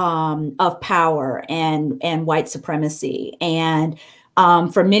of power and white supremacy. And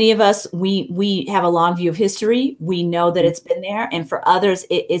for many of us, we have a long view of history. We know that it's been there. And for others,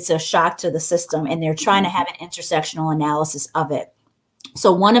 it's a shock to the system, and they're trying to have an intersectional analysis of it.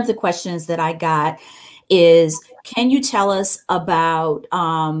 So one of the questions that I got is, can you tell us about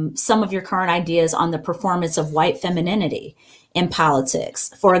some of your current ideas on the performance of white femininity in politics?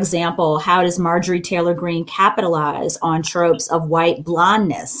 For example, how does Marjorie Taylor Greene capitalize on tropes of white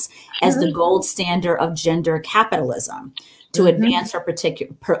blondness as the gold standard of gender capitalism to advance her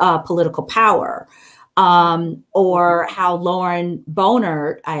particular political power? Or how Lauren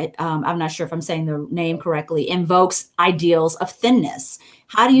Boner, I'm not sure if I'm saying the name correctly, invokes ideals of thinness.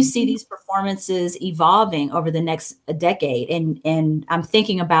 How do you see these performances evolving over the next decade? And I'm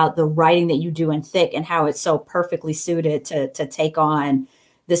thinking about the writing that you do in Thick and how it's so perfectly suited to take on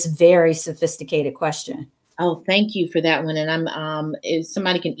this very sophisticated question. Oh, thank you for that one. And if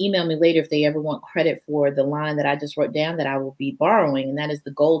somebody can email me later if they ever want credit for the line that I just wrote down that I will be borrowing, and that is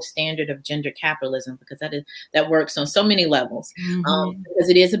the gold standard of gender capitalism, because that works on so many levels. Because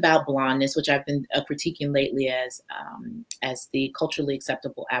it is about blondness, which I've been critiquing lately as the culturally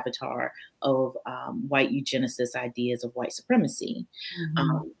acceptable avatar of white eugenicist ideas of white supremacy.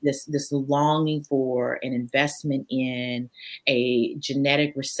 This longing for an investment in a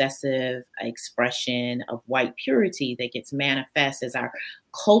genetic recessive expression of white purity that gets manifest as our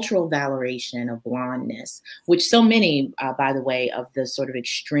cultural valorization of blondness, which so many, by the way, of the sort of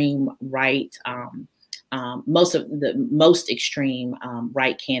extreme right, most of the most extreme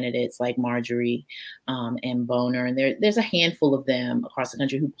right candidates like Marjorie and Boner, and there's a handful of them across the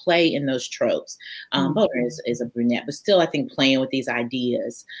country who play in those tropes. Boner is a brunette, but still I think playing with these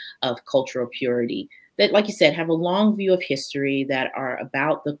ideas of cultural purity that, like you said, have a long view of history, that are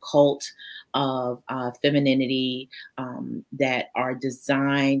about the cult of femininity, that are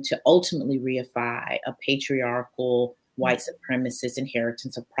designed to ultimately reify a patriarchal white supremacist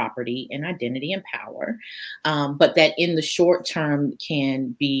inheritance of property and identity and power, but that in the short term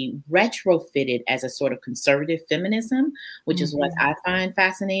can be retrofitted as a sort of conservative feminism, which is what I find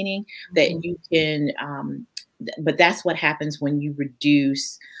fascinating, that you can, but that's what happens when you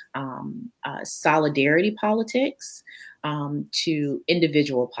reduce solidarity politics to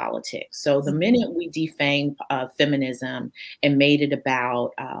individual politics. So the minute we defamed feminism and made it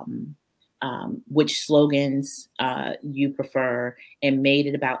about which slogans you prefer, and made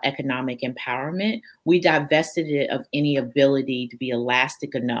it about economic empowerment, we divested it of any ability to be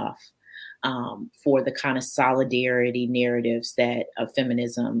elastic enough for the kind of solidarity narratives that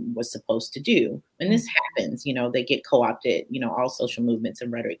feminism was supposed to do. And this happens, they get co-opted, all social movements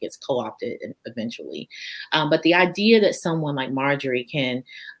and rhetoric gets co-opted eventually. But the idea that someone like Marjorie can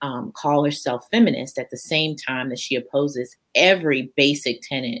call herself feminist at the same time that she opposes every basic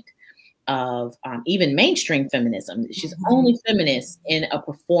tenet of even mainstream feminism. She's only feminist in a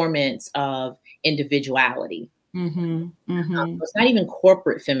performance of individuality. So it's not even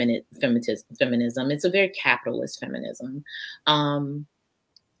corporate feminism. It's a very capitalist feminism. That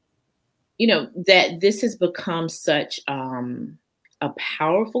this has become such a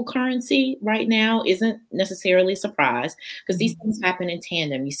powerful currency right now isn't necessarily a surprise, because these things happen in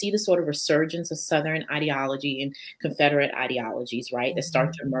tandem. You see the sort of resurgence of Southern ideology and Confederate ideologies, right, that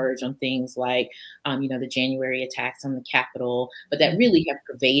start to emerge on things like, the January attacks on the Capitol, but that really have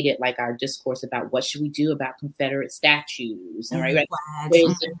pervaded like our discourse about what should we do about Confederate statues, right?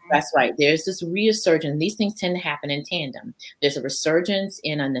 That's right. There's this resurgence. These things tend to happen in tandem. There's a resurgence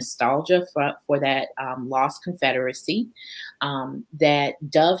in a nostalgia for that lost Confederacy. That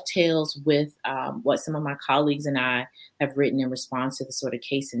dovetails with what some of my colleagues and I have written in response to the sort of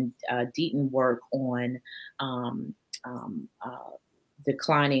Case and Deaton work on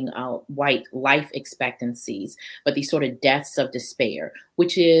declining white life expectancies, but these sort of deaths of despair,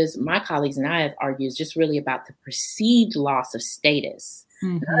 which is, my colleagues and I have argued, is just really about the perceived loss of status.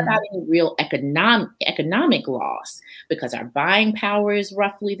 Not about any real economic loss, because our buying power is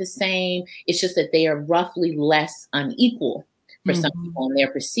roughly the same. It's just that they are roughly less unequal for some people, and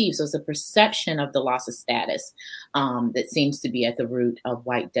they're perceived. So it's a perception of the loss of status that seems to be at the root of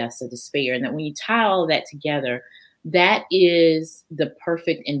white deaths of despair. And that when you tie all that together, that is the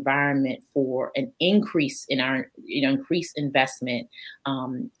perfect environment for an increase in our, increased investment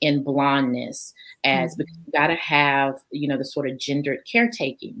in blondness, as because you got to have, the sort of gendered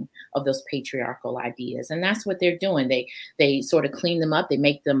caretaking of those patriarchal ideas. And that's what they're doing. They sort of clean them up. They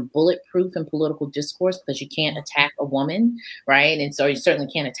make them bulletproof in political discourse, because you can't attack a woman, right? And so you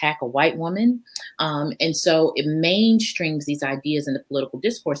certainly can't attack a white woman. And so it mainstreams these ideas in the political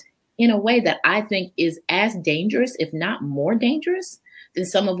discourse in a way that I think is as dangerous, if not more dangerous, than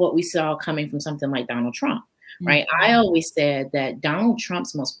some of what we saw coming from something like Donald Trump, right? I always said that Donald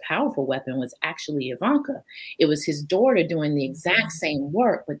Trump's most powerful weapon was actually Ivanka. It was his daughter doing the exact same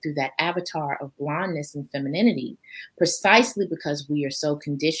work, but through that avatar of blondness and femininity, precisely because we are so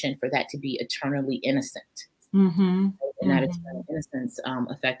conditioned for that to be eternally innocent. And that eternal innocence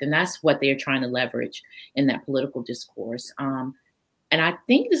effect. And that's what they're trying to leverage in that political discourse. And I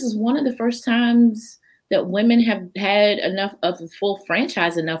think this is one of the first times that women have had enough of a full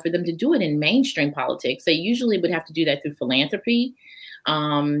franchise enough for them to do it in mainstream politics. They usually would have to do that through philanthropy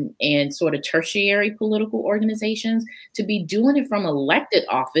and sort of tertiary political organizations. To be doing it from elected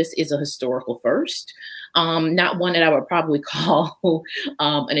office is a historical first. Not one that I would probably call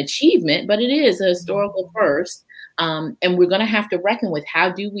an achievement, but it is a historical first. And we're going to have to reckon with, how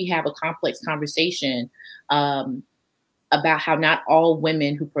do we have a complex conversation about how not all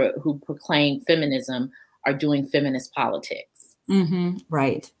women who proclaim feminism are doing feminist politics. Mm-hmm.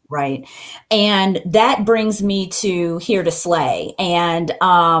 Right. Right. And that brings me to Here to Slay. And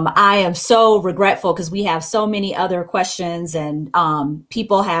I am so regretful because we have so many other questions and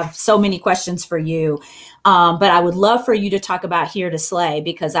people have so many questions for you. But I would love for you to talk about Here to Slay,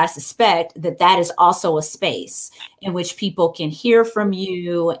 because I suspect that that is also a space in which people can hear from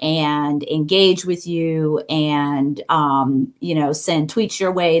you and engage with you and, send tweets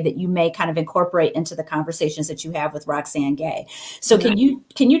your way that you may kind of incorporate into the conversations that you have with Roxane Gay. So can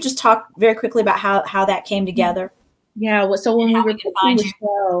you just talk very quickly about how that came together? Yeah. Well, so when we were pitching the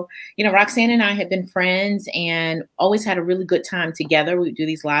show, Roxane and I had been friends and always had a really good time together. We would do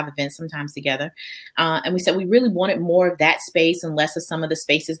these live events sometimes together. And we said we really wanted more of that space and less of some of the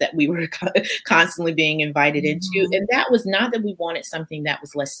spaces that we were constantly being invited into. And that was not that we wanted something that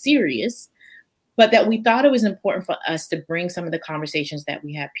was less serious, but that we thought it was important for us to bring some of the conversations that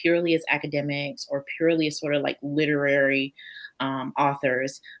we have purely as academics or purely as sort of like literary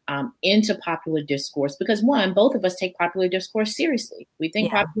authors into popular discourse, because both of us take popular discourse seriously. We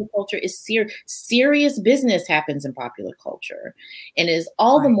think popular culture is serious business happens in popular culture, and is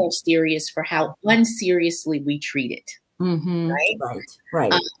all the more serious for how unseriously we treat it. Mm-hmm.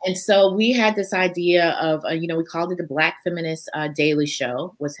 Right. And so we had this idea of, we called it the Black Feminist Daily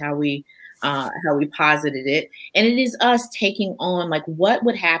Show, was how we posited it. And it is us taking on like what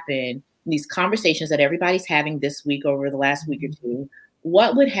would happen in these conversations that everybody's having this week over the last week or two.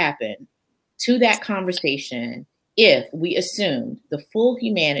 What would happen to that conversation if we assumed the full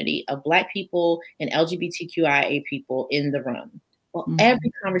humanity of Black people and LGBTQIA people in the room? Well,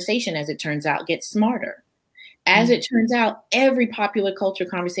 every conversation, as it turns out, gets smarter. As it turns out, every popular culture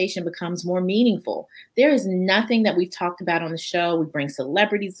conversation becomes more meaningful. There is nothing that we've talked about on the show. We bring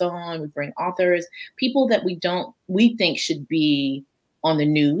celebrities on, we bring authors, people that we think should be on the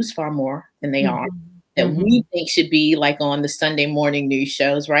news far more than they are, that we think should be like on the Sunday morning news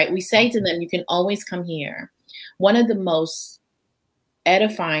shows, right? We say to them, you can always come here. One of the most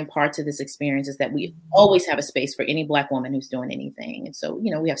edifying parts of this experience is that we always have a space for any Black woman who's doing anything. And so,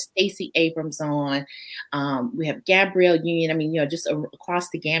 we have Stacey Abrams on, we have Gabrielle Union, just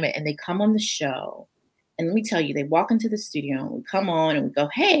across the gamut, and they come on the show. And let me tell you, they walk into the studio and we come on and we go,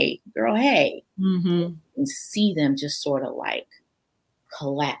 hey, girl, hey, and see them just sort of like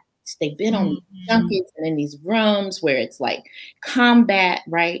collapse. They've been on junkets and in these rooms where it's like combat,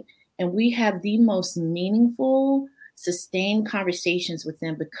 right? And we have the most meaningful, sustained conversations with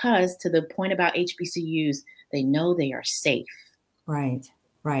them because, to the point about HBCUs, they know they are safe. Right.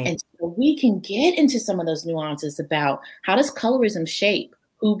 And so we can get into some of those nuances about how does colorism shape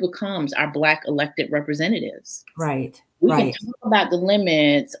who becomes our Black elected representatives. We can talk about the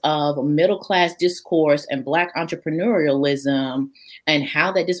limits of middle-class discourse and Black entrepreneurialism and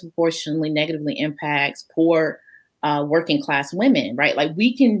how that disproportionately negatively impacts poor working class women, right? Like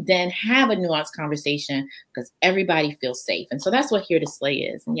we can then have a nuanced conversation because everybody feels safe. And so that's what Here to Slay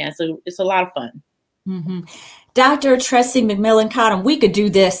is. And so it's a lot of fun. Dr. Tressie McMillan Cottom, we could do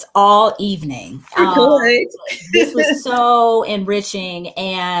this all evening. This was so enriching.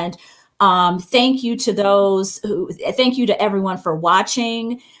 And thank you to everyone for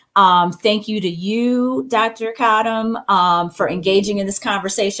watching. Thank you to you, Dr. Cottom, for engaging in this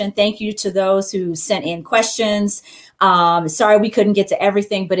conversation. Thank you to those who sent in questions. Sorry we couldn't get to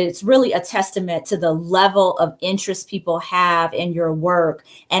everything, but it's really a testament to the level of interest people have in your work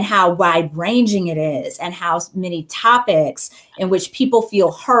and how wide-ranging it is and how many topics in which people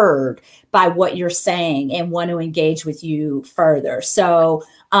feel heard by what you're saying and want to engage with you further. So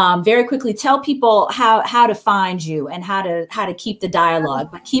very quickly, tell people how to find you and how to keep the dialogue,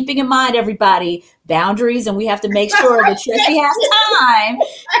 but keeping in mind, everybody, boundaries, and we have to make sure that Tressie has time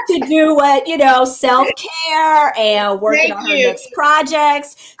to do what, self-care and working on her next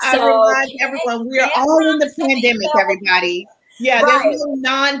projects. So everyone, we are all in the pandemic, everybody. Yeah, there's no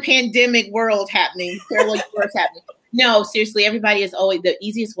non-pandemic world happening. Parallel world happening. No, seriously, everybody is always, the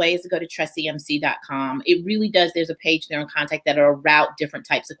easiest way is to go to TressieMC.com. It really does. There's a page there on contact that'll route different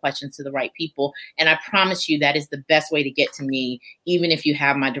types of questions to the right people. And I promise you that is the best way to get to me, even if you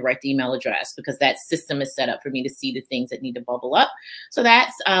have my direct email address, because that system is set up for me to see the things that need to bubble up. So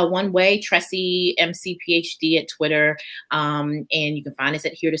that's one way, Tressie MC PhD at Twitter. And you can find us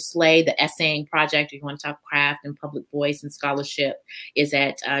at Here to Slay. The essaying project, if you want to talk craft and public voice and scholarship, is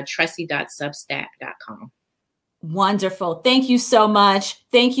at Tressie.substack.com. Wonderful. Thank you so much.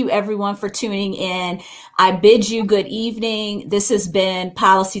 Thank you, everyone, for tuning in. I bid you good evening. This has been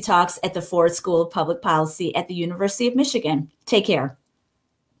Policy Talks at the Ford School of Public Policy at the University of Michigan. Take care.